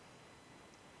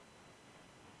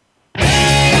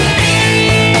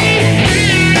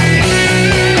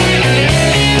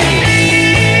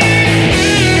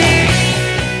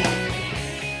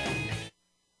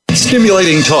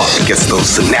 Stimulating talk gets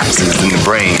those synapses in the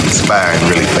brain firing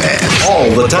really fast.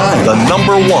 all the time. The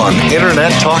 #1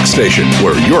 internet talk station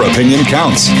where your opinion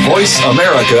counts.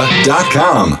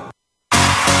 VoiceAmerica.com.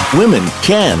 Women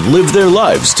can live their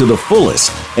lives to the fullest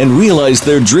and realize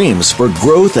their dreams for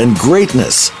growth and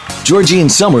greatness. Georgine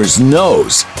Summers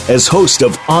knows. As host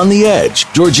of On the Edge,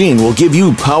 Georgine will give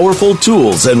you powerful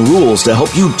tools and rules to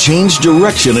help you change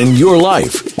direction in your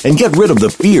life and get rid of the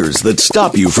fears that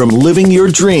stop you from living your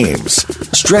dreams.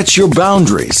 Stretch your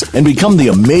boundaries and become the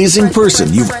amazing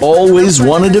person you've always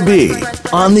wanted to be.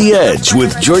 On the Edge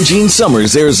with Georgine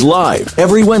Summers airs live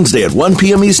every Wednesday at 1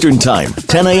 p.m. Eastern Time,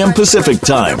 10 a.m. Pacific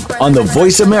Time on the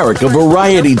Voice America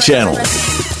Variety Channel.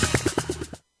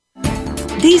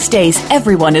 These days,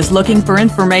 everyone is looking for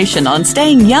information on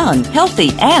staying young,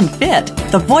 healthy, and fit.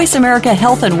 The Voice America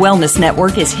Health and Wellness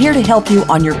Network is here to help you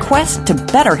on your quest to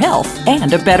better health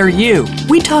and a better you.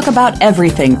 We talk about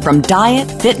everything from diet,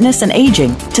 fitness, and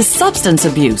aging to substance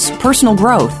abuse, personal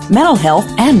growth, mental health,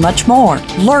 and much more.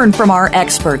 Learn from our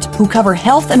experts who cover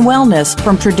health and wellness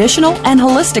from traditional and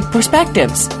holistic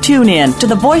perspectives. Tune in to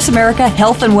the Voice America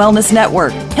Health and Wellness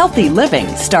Network. Healthy living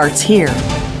starts here.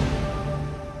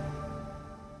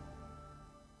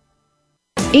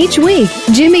 Each week,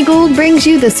 Jimmy Gould brings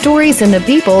you the stories and the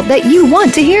people that you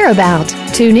want to hear about.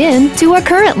 Tune in to Our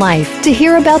Current Life to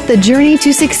hear about the journey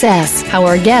to success, how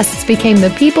our guests became the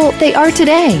people they are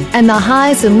today, and the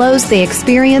highs and lows they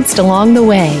experienced along the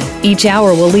way. Each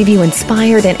hour will leave you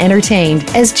inspired and entertained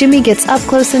as Jimmy gets up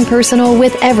close and personal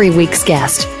with every week's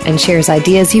guest and shares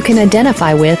ideas you can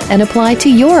identify with and apply to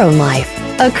your own life.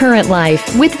 A Current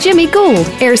Life with Jimmy Gould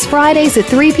airs Fridays at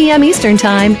 3 p.m. Eastern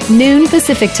Time, noon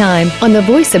Pacific Time on the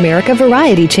Voice America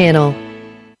Variety Channel.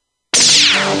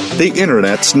 The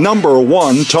Internet's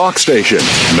 #1 talk station.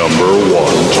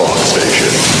 #1 talk station.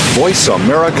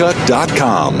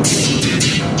 VoiceAmerica.com.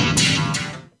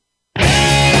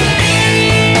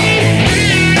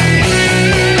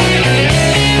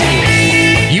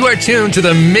 You are tuned to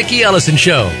the Mickey Ellison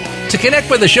Show. To connect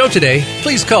with the show today,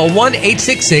 please call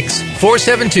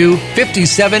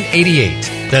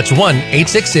 1-866-472-5788. That's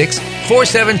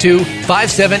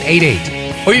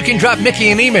 1-866-472-5788. Or you can drop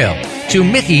Mickey an email to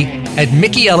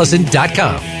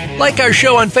mickey@mickeyellison.com. Like our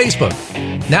show on Facebook.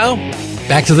 Now,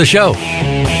 back to the show.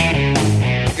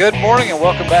 Good morning and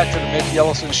welcome back to the Mickey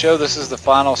Ellison Show. This is the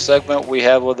final segment. We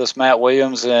have with us Matt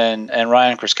Williams and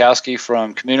Ryan Krzykowski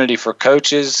from Community for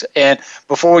Coaches. And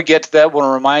before we get to that, I want to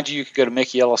remind you can go to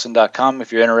mickeyellison.com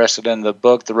if you're interested in the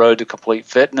book, The Road to Complete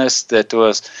Fitness,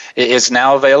 it's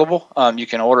now available. You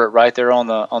can order it right there on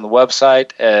the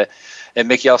website. At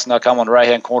mickeyellison.com on the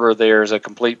right-hand corner, there's a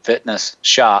complete fitness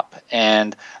shop.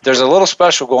 And there's a little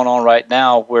special going on right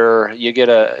now where you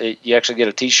actually get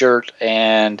a T-shirt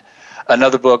and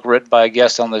another book written by a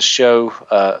guest on this show,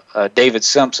 David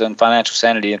Simpson, Financial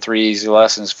Sanity in 3 Easy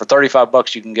Lessons. For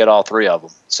 $35, you can get all three of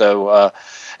them. So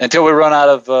until we run out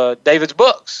of David's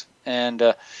books.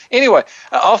 And anyway,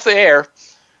 off the air,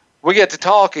 we get to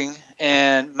talking,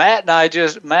 and Matt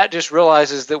just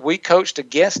realizes that we coached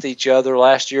against each other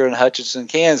last year in Hutchinson,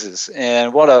 Kansas.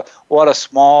 And what a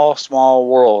small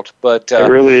world. But it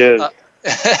really is.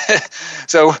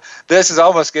 So this is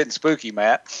almost getting spooky,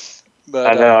 Matt. But,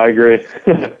 I know, I agree.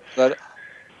 But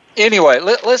anyway,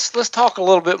 let's talk a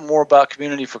little bit more about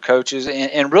Community for Coaches,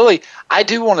 and really, I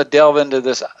do want to delve into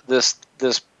this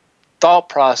thought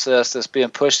process that's being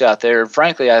pushed out there. And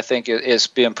frankly, I think it's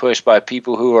being pushed by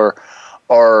people who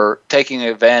are taking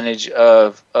advantage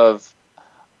of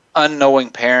unknowing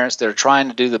parents. They're trying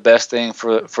to do the best thing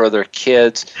for their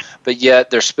kids, but yet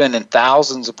they're spending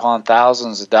thousands upon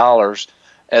thousands of dollars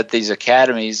at these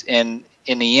academies, and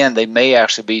in the end, they may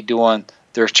actually be doing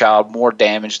their child more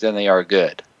damage than they are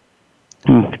good.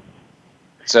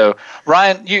 So,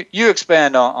 Ryan, you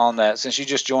expand on that since you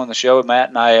just joined the show. Matt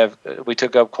and I we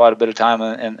took up quite a bit of time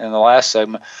in the last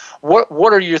segment.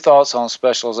 What are your thoughts on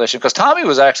specialization? Because Tommy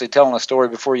was actually telling a story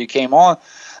before you came on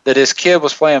that his kid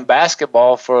was playing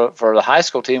basketball for the high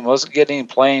school team, wasn't getting any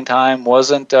playing time,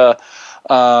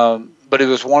 but he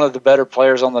was one of the better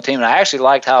players on the team. And I actually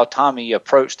liked how Tommy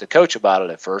approached the coach about it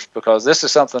at first, because this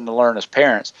is something to learn as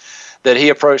parents, that he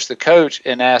approached the coach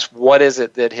and asked what is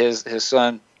it that his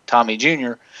son, Tommy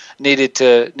Jr., needed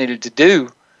to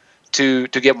do to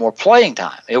get more playing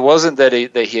time. It wasn't that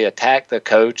he attacked the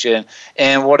coach,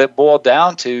 and what it boiled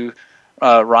down to,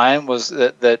 Ryan, was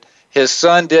that his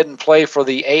son didn't play for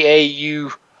the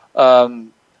AAU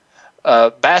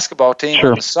basketball team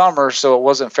in the summer, so it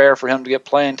wasn't fair for him to get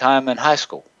playing time in high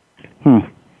school.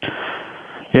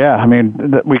 Yeah, I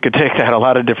mean, we could take that a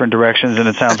lot of different directions, and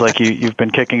it sounds like you've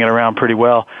been kicking it around pretty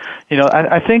well.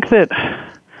 I think that,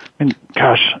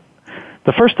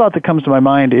 the first thought that comes to my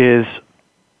mind is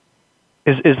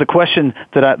the question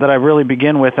that I really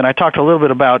begin with, and I talked a little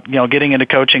bit about getting into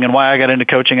coaching and why I got into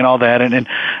coaching and all that,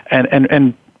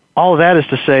 and all of that is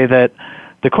to say that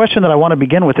the question that I want to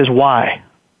begin with is why.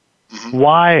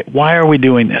 Mm-hmm. Why are we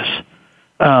doing this?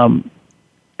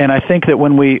 And I think that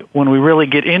when we really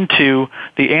get into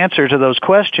the answer to those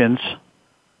questions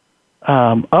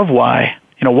of why.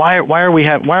 Why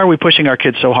are we pushing our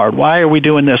kids so hard? Why are we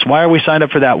doing this? Why are we signed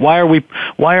up for that? Why are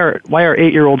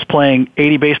 8-year-olds playing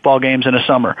 80 baseball games in a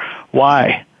summer?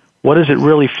 Why? What is it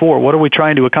really for? What are we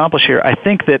trying to accomplish here? I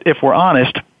think that if we're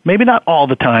honest, maybe not all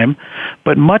the time,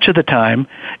 but much of the time,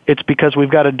 it's because we've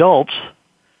got adults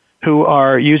who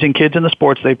are using kids in the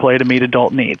sports they play to meet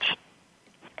adult needs.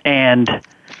 And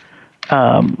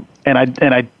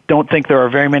I don't think there are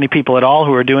very many people at all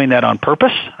who are doing that on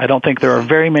purpose. I don't think there are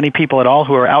very many people at all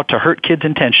who are out to hurt kids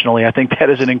intentionally. I think that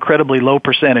is an incredibly low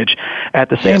percentage. At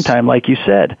the same time, like you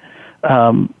said,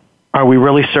 are we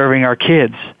really serving our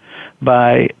kids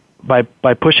by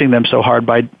pushing them so hard,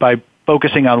 by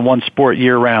focusing on one sport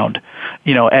year round,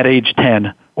 at age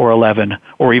 10 or 11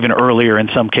 or even earlier in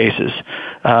some cases?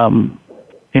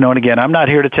 And again, I'm not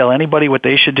here to tell anybody what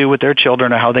they should do with their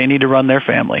children or how they need to run their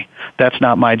family. That's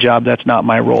not my job. That's not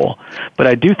my role. But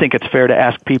I do think it's fair to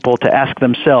ask people to ask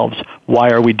themselves,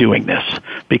 why are we doing this?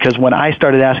 Because when I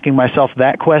started asking myself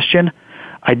that question,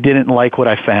 I didn't like what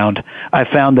I found. I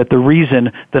found that the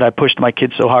reason that I pushed my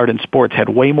kids so hard in sports had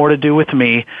way more to do with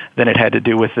me than it had to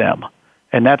do with them.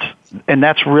 And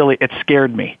that's really, it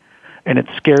scared me. And it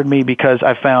scared me because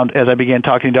I found, as I began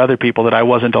talking to other people, that I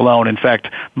wasn't alone. In fact,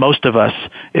 most of us,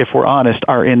 if we're honest,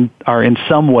 are in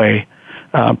some way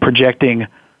projecting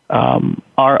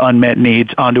our unmet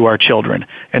needs onto our children,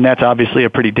 and that's obviously a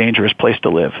pretty dangerous place to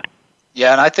live.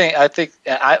 Yeah, and I think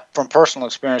from personal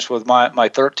experience with my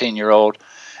 13-year-old,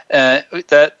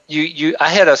 that I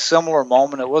had a similar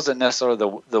moment. It wasn't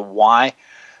necessarily the why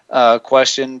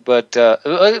question, but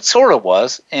it sort of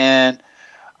was, and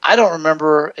I don't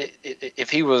remember if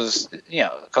he was,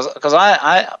 because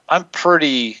I'm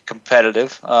pretty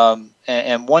competitive,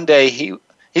 and one day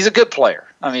he's a good player.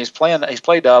 I mean, he's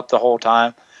played up the whole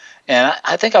time, and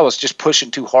I think I was just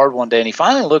pushing too hard one day, and he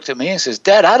finally looked at me and says,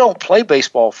 "Dad, I don't play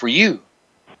baseball for you."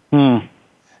 How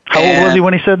old was he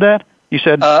when he said that? You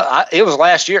said it was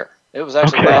last year. It was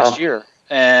actually last year,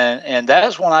 and that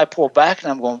is when I pulled back,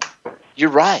 and I'm going, "You're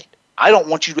right. I don't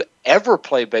want you to ever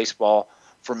play baseball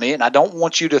for me, and I don't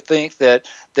want you to think that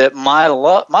my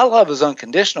love is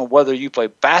unconditional, whether you play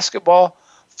basketball,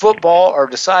 football, or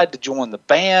decide to join the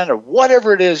band or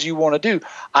whatever it is you want to do.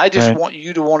 I just want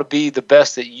you to want to be the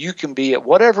best that you can be at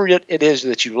whatever it is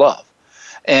that you love,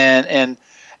 and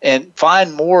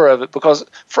find more of it, because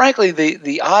frankly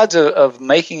the odds of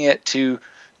making it to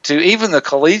even the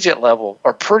collegiate level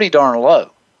are pretty darn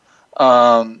low.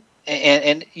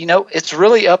 And it's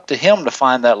really up to him to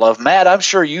find that love. Matt, I'm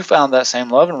sure you found that same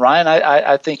love, and Ryan,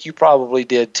 I think you probably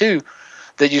did too,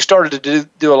 that you started to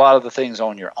do a lot of the things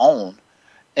on your own,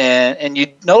 and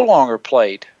you no longer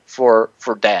played for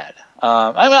Dad.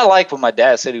 I like when my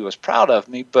dad said he was proud of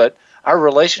me, but our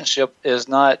relationship is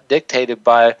not dictated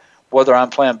by whether I'm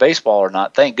playing baseball or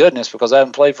not. Thank goodness, because I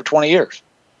haven't played for 20 years.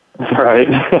 Right.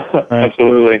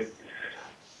 Absolutely.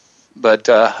 But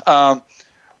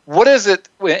what is it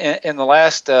in the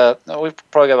last,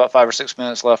 we've probably got about 5 or 6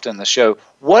 minutes left in the show.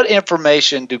 What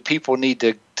information do people need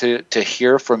to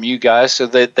hear from you guys so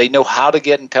that they know how to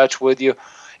get in touch with you?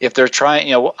 If they're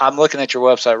trying, I'm looking at your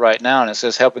website right now, and it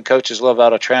says helping coaches live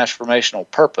out a transformational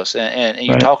purpose. And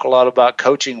you talk a lot about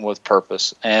coaching with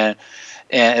purpose. And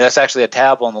that's actually a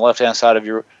tab on the left-hand side of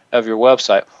your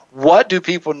website. What do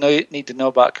people need to know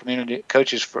about community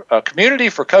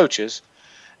for coaches,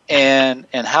 and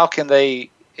how can they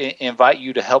invite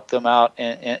you to help them out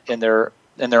in their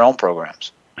own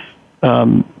programs?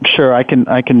 Sure, I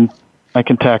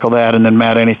can tackle that, and then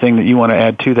Matt, anything that you want to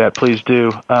add to that, please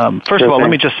do. First of all, let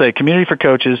me just say, Community for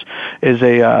Coaches is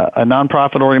a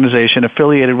nonprofit organization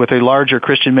affiliated with a larger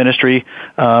Christian ministry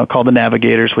called the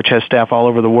Navigators, which has staff all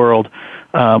over the world.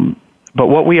 But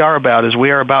what we are about is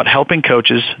we are about helping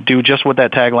coaches do just what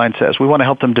that tagline says. We want to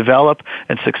help them develop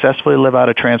and successfully live out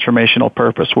a transformational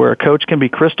purpose, where a coach can be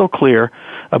crystal clear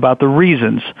about the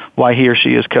reasons why he or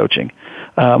she is coaching,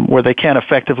 where they can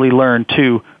effectively learn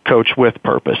to coach with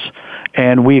purpose.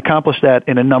 And we accomplish that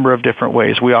in a number of different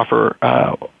ways. We offer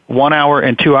 1 hour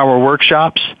and 2 hour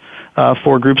workshops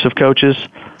for groups of coaches.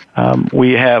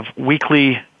 We have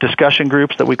weekly discussion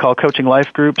groups that we call coaching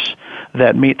life groups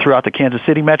that meet throughout the Kansas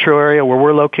City metro area where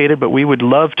we're located, but we would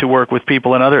love to work with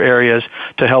people in other areas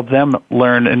to help them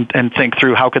learn and think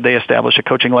through how could they establish a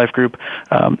coaching life group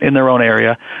in their own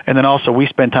area. And then also we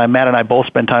spend time, Matt and I both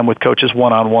spend time with coaches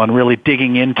one-on-one, really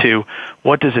digging into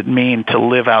what does it mean to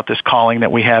live out this calling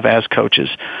that we have as coaches.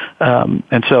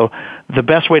 And so the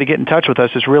best way to get in touch with us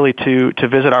is really to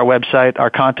visit our website. Our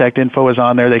contact info is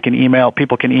on there.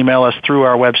 People can email us through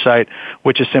our website,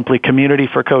 which is simply Community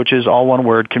for Coaches, all one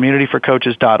word,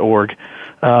 communityforcoaches.org.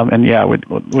 And yeah,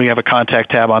 we have a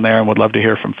contact tab on there and would love to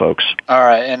hear from folks. All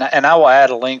right. And I will add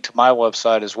a link to my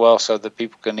website as well so that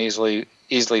people can easily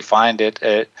find it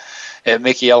at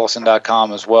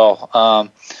mickeyellison.com as well.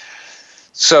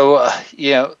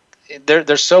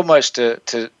 There's so much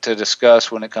to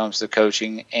discuss when it comes to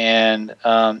coaching. And,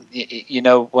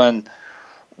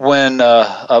 when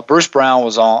Bruce Brown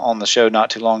was on the show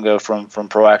not too long ago from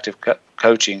Proactive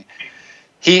Coaching,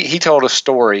 he told a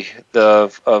story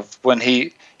of when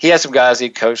he had some guys he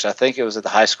coached. I think it was at the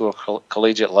high school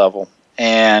collegiate level,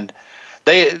 and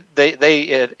they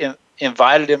had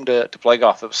invited him to play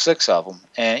golf. It was 6 of them,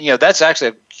 and that's actually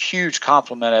a huge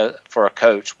compliment for a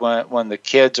coach when the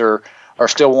kids are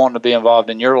still wanting to be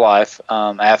involved in your life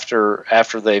after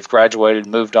they've graduated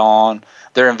and moved on.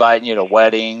 They're inviting you to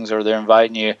weddings, or they're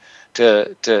inviting you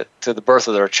to the birth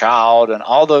of their child, and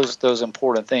all those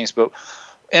important things. But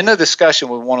in the discussion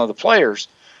with one of the players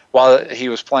while he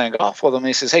was playing golf with him,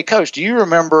 he says, "Hey, Coach, do you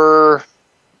remember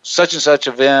such and such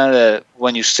event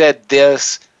when you said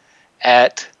this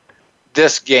at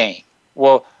this game?"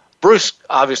 Well, Bruce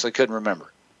obviously couldn't remember.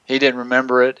 He didn't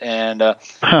remember it, and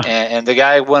the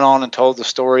guy went on and told the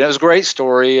story. It was a great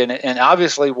story, and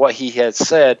obviously what he had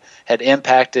said had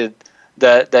impacted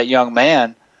that young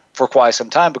man for quite some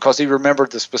time because he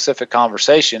remembered the specific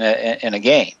conversation in a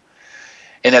game.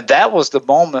 And that was the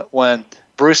moment when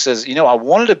Bruce says, I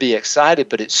wanted to be excited,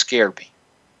 but it scared me.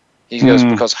 He goes,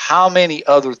 because how many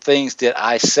other things did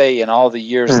I say in all the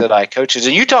years that I coaches?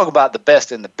 And you talk about the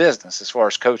best in the business as far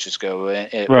as coaches go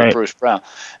with Bruce Brown.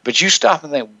 But you stop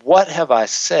and think, what have I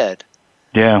said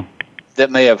that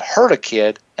may have hurt a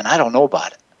kid and I don't know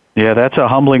about it? Yeah, that's a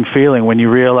humbling feeling when you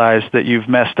realize that you've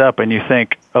messed up and you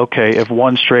think, okay, if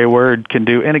one stray word can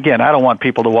do, and again, I don't want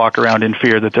people to walk around in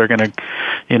fear that they're going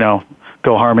to,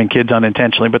 go harming kids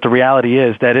unintentionally, but the reality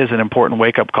is that is an important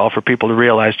wake-up call for people to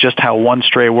realize just how one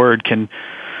stray word can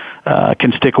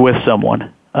stick with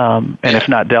someone, and if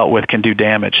not dealt with, can do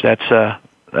damage. That's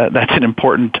an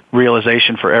important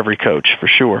realization for every coach, for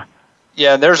sure.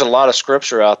 Yeah, and there's a lot of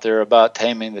scripture out there about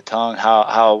taming the tongue,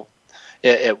 how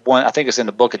I think it's in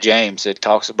the book of James. It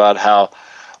talks about how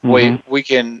we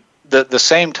can the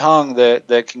same tongue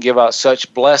that can give out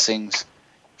such blessings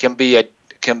can be a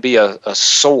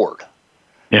sword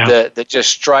that just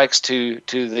strikes to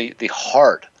the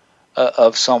heart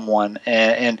of someone.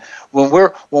 And when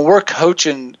we're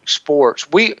coaching sports,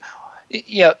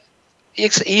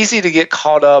 it's easy to get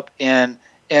caught up in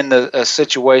a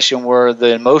situation where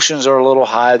the emotions are a little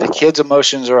high, the kids'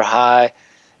 emotions are high,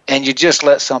 and you just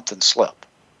let something slip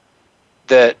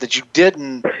that you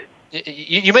didn't.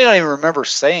 You may not even remember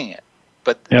saying it,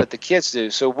 but the kids do.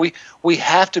 So we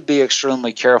have to be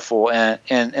extremely careful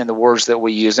in the words that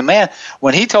we use. And man,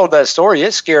 when he told that story,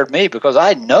 it scared me because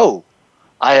I know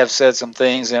I have said some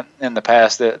things in the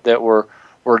past that were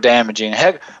damaging.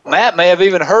 Heck, Matt may have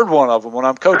even heard one of them when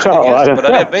I'm coaching against him, but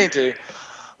I didn't mean to.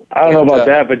 I don't know about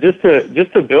that, but just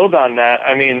to build on that,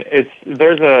 I mean,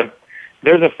 there's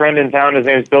a friend in town. His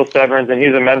name is Bill Severns, and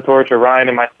he's a mentor to Ryan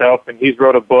and myself. And he's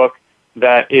wrote a book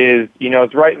that is,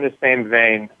 it's right in the same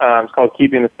vein. It's called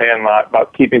Keeping the Sandlot,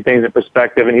 about keeping things in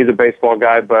perspective. And he's a baseball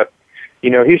guy, but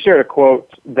he shared a quote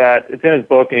that it's in his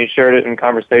book, and he shared it in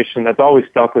conversation that's always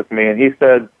stuck with me. And he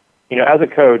said, as a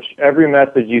coach, every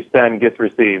message you send gets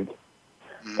received.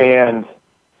 And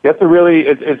you have to really,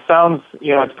 it sounds,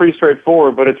 it's pretty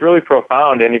straightforward, but it's really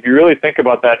profound. And if you really think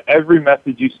about that, every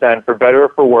message you send, for better or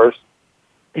for worse,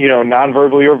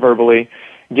 non-verbally or verbally,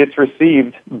 gets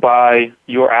received by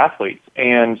your athletes.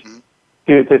 And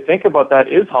to think about that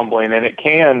is humbling, and it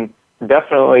can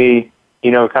definitely,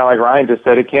 kind of like Ryan just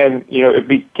said, it can,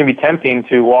 can be tempting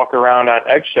to walk around on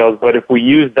eggshells. But if we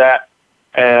use that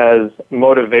as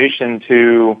motivation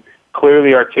to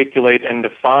clearly articulate and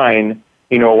define,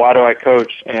 why do I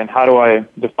coach, and how do I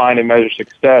define and measure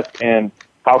success, and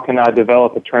how can I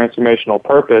develop a transformational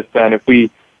purpose? And if we,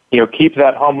 keep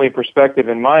that humbling perspective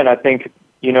in mind, I think,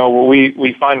 what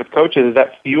we find with coaches is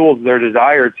that fuels their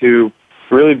desire to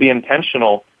really be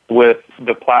intentional with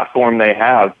the platform they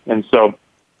have. And so,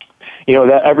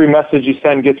 that every message you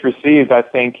send gets received, I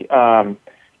think, is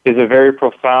a very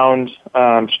profound,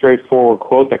 straightforward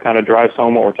quote that kind of drives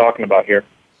home what we're talking about here.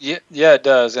 Yeah, it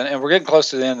does, and we're getting close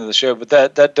to the end of the show. But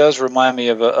that does remind me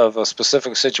of a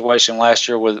specific situation last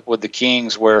year with the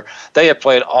Kings, where they had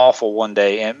played awful one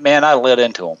day, and man, I lit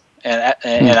into them, and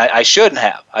I shouldn't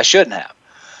have.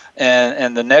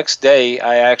 And the next day,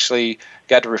 I actually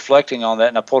got to reflecting on that,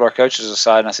 and I pulled our coaches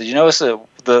aside, and I said,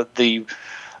 it's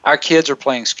our kids are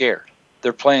playing scared.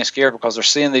 They're playing scared because they're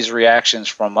seeing these reactions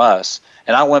from us.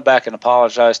 And I went back and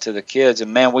apologized to the kids,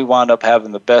 and man, we wound up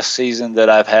having the best season that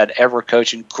I've had ever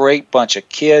coaching. Great bunch of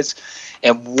kids.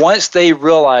 And once they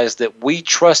realized that we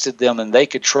trusted them and they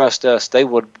could trust us, they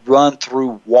would run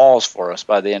through walls for us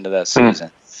by the end of that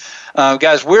season.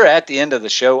 Guys, we're at the end of the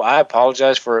show. I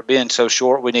apologize for it being so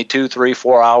short. We need 2, 3,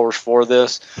 4 hours for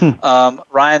this.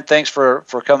 Ryan, thanks for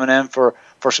coming in for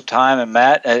some time. And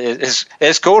Matt,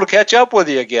 it's cool to catch up with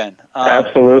you again.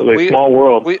 Absolutely. Small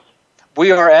world.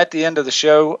 We are at the end of the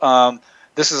show.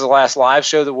 This is the last live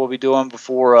show that we'll be doing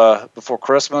before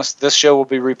Christmas. This show will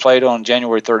be replayed on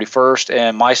January 31st,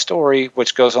 and my story,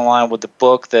 which goes in line with the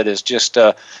book that has just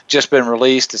been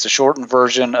released, is a shortened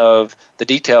version of the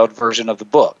detailed version of the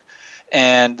book.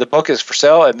 And the book is for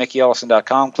sale at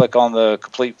mickeyellison.com. Click on the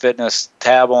Complete Fitness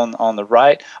tab on the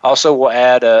right. Also, we'll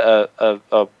add a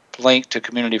link to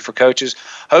Community for Coaches.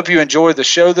 Hope you enjoyed the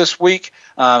show this week.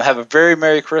 Have a very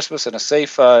Merry Christmas and a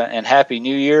safe and Happy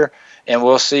New Year. And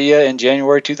we'll see you in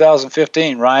January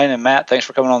 2015. Ryan and Matt, thanks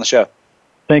for coming on the show.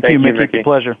 Thank you, Mickey. It's a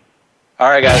pleasure. All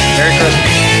right, guys. Merry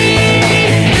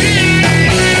Christmas.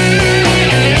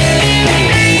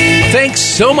 Thanks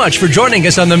so much for joining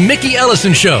us on the Mickey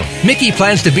Ellison Show. Mickey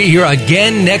plans to be here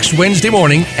again next Wednesday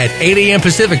morning at 8 a.m.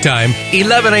 Pacific Time,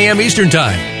 11 a.m. Eastern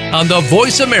Time on the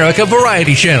Voice America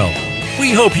Variety Channel.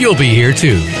 We hope you'll be here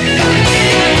too.